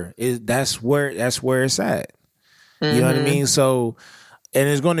 whatever that's where it's at. You know what I mean? So, and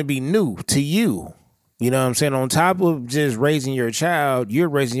it's going to be new to you. You know what I'm saying? On top of just raising your child, you're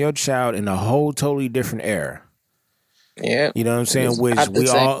raising your child in a whole totally different era. Yeah. You know what I'm saying?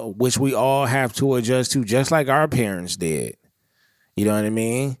 Which we all have to adjust to, just like our parents did. You know what I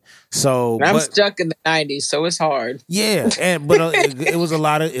mean? So I'm stuck in the 90s, so it's hard. Yeah, but it was a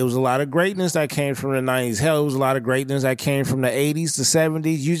lot of greatness that came from the 90s. Hell, it was a lot of greatness that came from the 80s to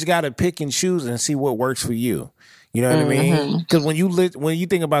 70s. You just got to pick and choose and see what works for you. You know what I mean? Because when you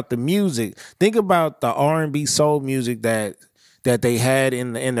think about the music, think about the R&B soul music that they had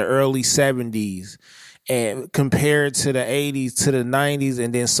in the early 70s, and compared to the 80s to the 90s,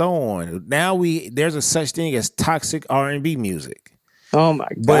 and then so on. Now there's a such thing as toxic R&B music. Oh my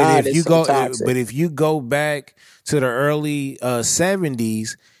God! But if you go back to the early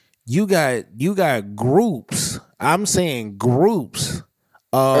 70s, you got groups. I'm saying groups.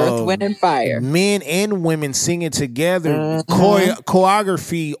 Earth, Wind, and Fire. Men and women singing together,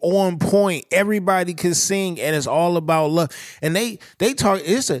 choreography on point. Everybody could sing, and it's all about love. And they talk.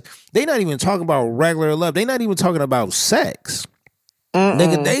 They not even talking about regular love. They not even talking about sex.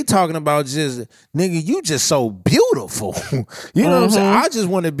 Nigga, they talking about just, nigga, you just so beautiful. You know what I'm saying? I just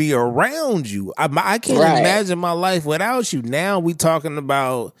want to be around you. I can't imagine my life without you. Now we talking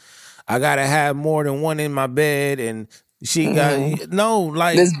about I gotta have more than one in my bed, and she got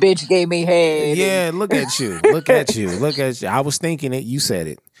this bitch gave me head. Yeah, look at you. Look at you. Look at you. I was thinking it. You said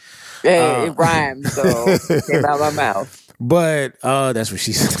it. Hey, it rhymed, so it came out my mouth. But that's what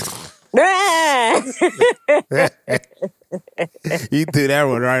she said. You threw that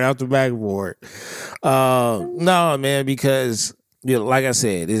one right off the backboard. No, man, because like I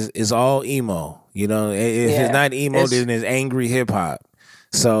said, it's all emo. You know, if it's not emo, then it's angry hip hop.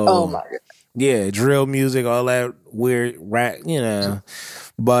 So, oh my God. Yeah, drill music, all that weird rap, you know.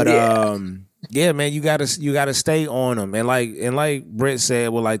 But yeah, man, you gotta stay on them. And like Britt said,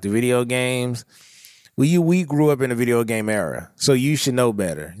 with like the video games, we grew up in a video game era, so you should know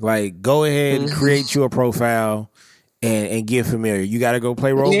better. Like, go ahead and create you a profile and get familiar. You gotta go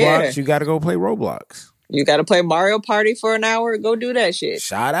play Roblox. Yeah. You gotta go play Roblox. You gotta play Mario Party for an hour. Go do that shit.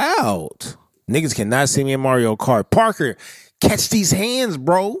 Shout out. Niggas cannot see me in Mario Kart. Parker, catch these hands,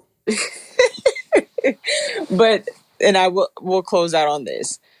 bro. But, and we'll close out on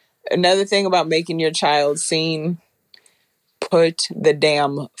this. Another thing about making your child seen, put the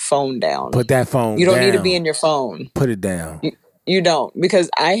damn phone down. Put that phone down. You don't need to be in your phone. Put it down. You don't.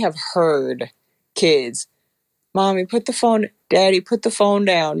 Because I have heard kids, Mommy, put the phone, Daddy, put the phone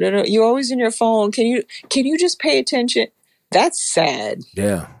down. You're always in your phone. Can you just pay attention? That's sad.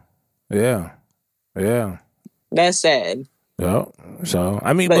 Yeah. That's sad. Well, so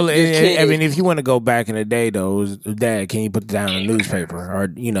I mean, if you want to go back in the day, though, Dad, can you put down a newspaper, or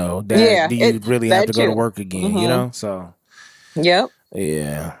Dad, do you really have to go to work again? You know, so yep,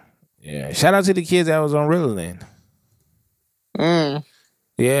 yeah. Shout out to the kids that was on Ritalin.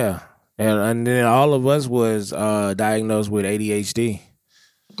 Yeah, and then all of us was diagnosed with ADHD.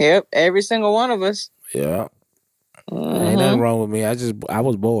 Yep, every single one of us. Yeah, ain't nothing wrong with me. I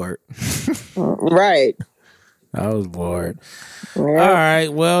was bored. Right. I was bored. Yeah. All right.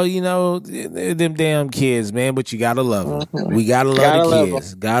 Well, them damn kids, man, but you gotta love them. We gotta love the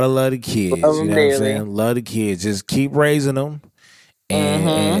kids. Gotta love the kids. Love you know what I'm saying? Love the kids. Just keep raising them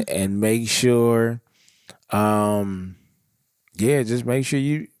and make sure, just make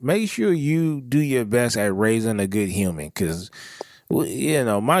sure you do your best at raising a good human. Because,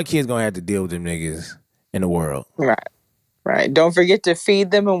 my kid's gonna have to deal with them niggas in the world. Right. Don't forget to feed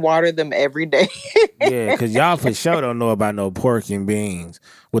them and water them every day. Yeah, because y'all for sure don't know about no pork and beans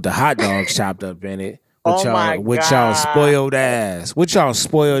with the hot dogs chopped up in it. With y'all spoiled ass. With y'all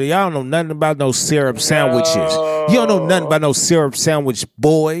spoiled. Y'all don't know nothing about no syrup sandwiches. You don't know nothing about no syrup sandwich,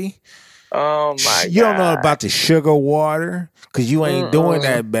 boy. Oh my God. You don't know about the sugar water because you ain't doing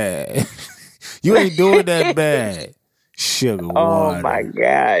that bad. You ain't doing that bad. Sugar water. Oh my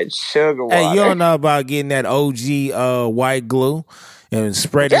God, sugar water. Hey, you don't know about getting that OG white glue and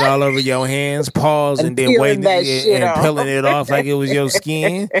spreading it all over your hands, pause, and then waiting and peeling it off like it was your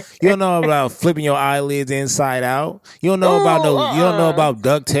skin. You don't know about flipping your eyelids inside out. You don't know about You don't know about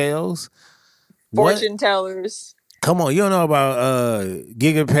DuckTales. Fortune tellers. Come on, you don't know about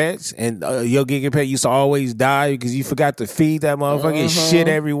Gigapets, and your Gigapet used to always die because you forgot to feed that motherfucker. Shit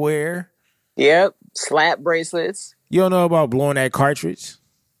everywhere. Yep, slap bracelets. You don't know about blowing that cartridge?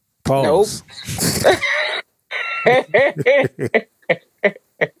 Pause. Nope.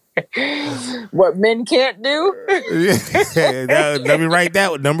 What men can't do? Let me write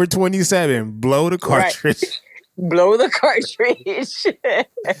that one. Number 27. Blow the cartridge. Right. Blow the cartridge.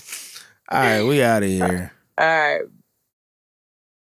 All right, we out of here. All right.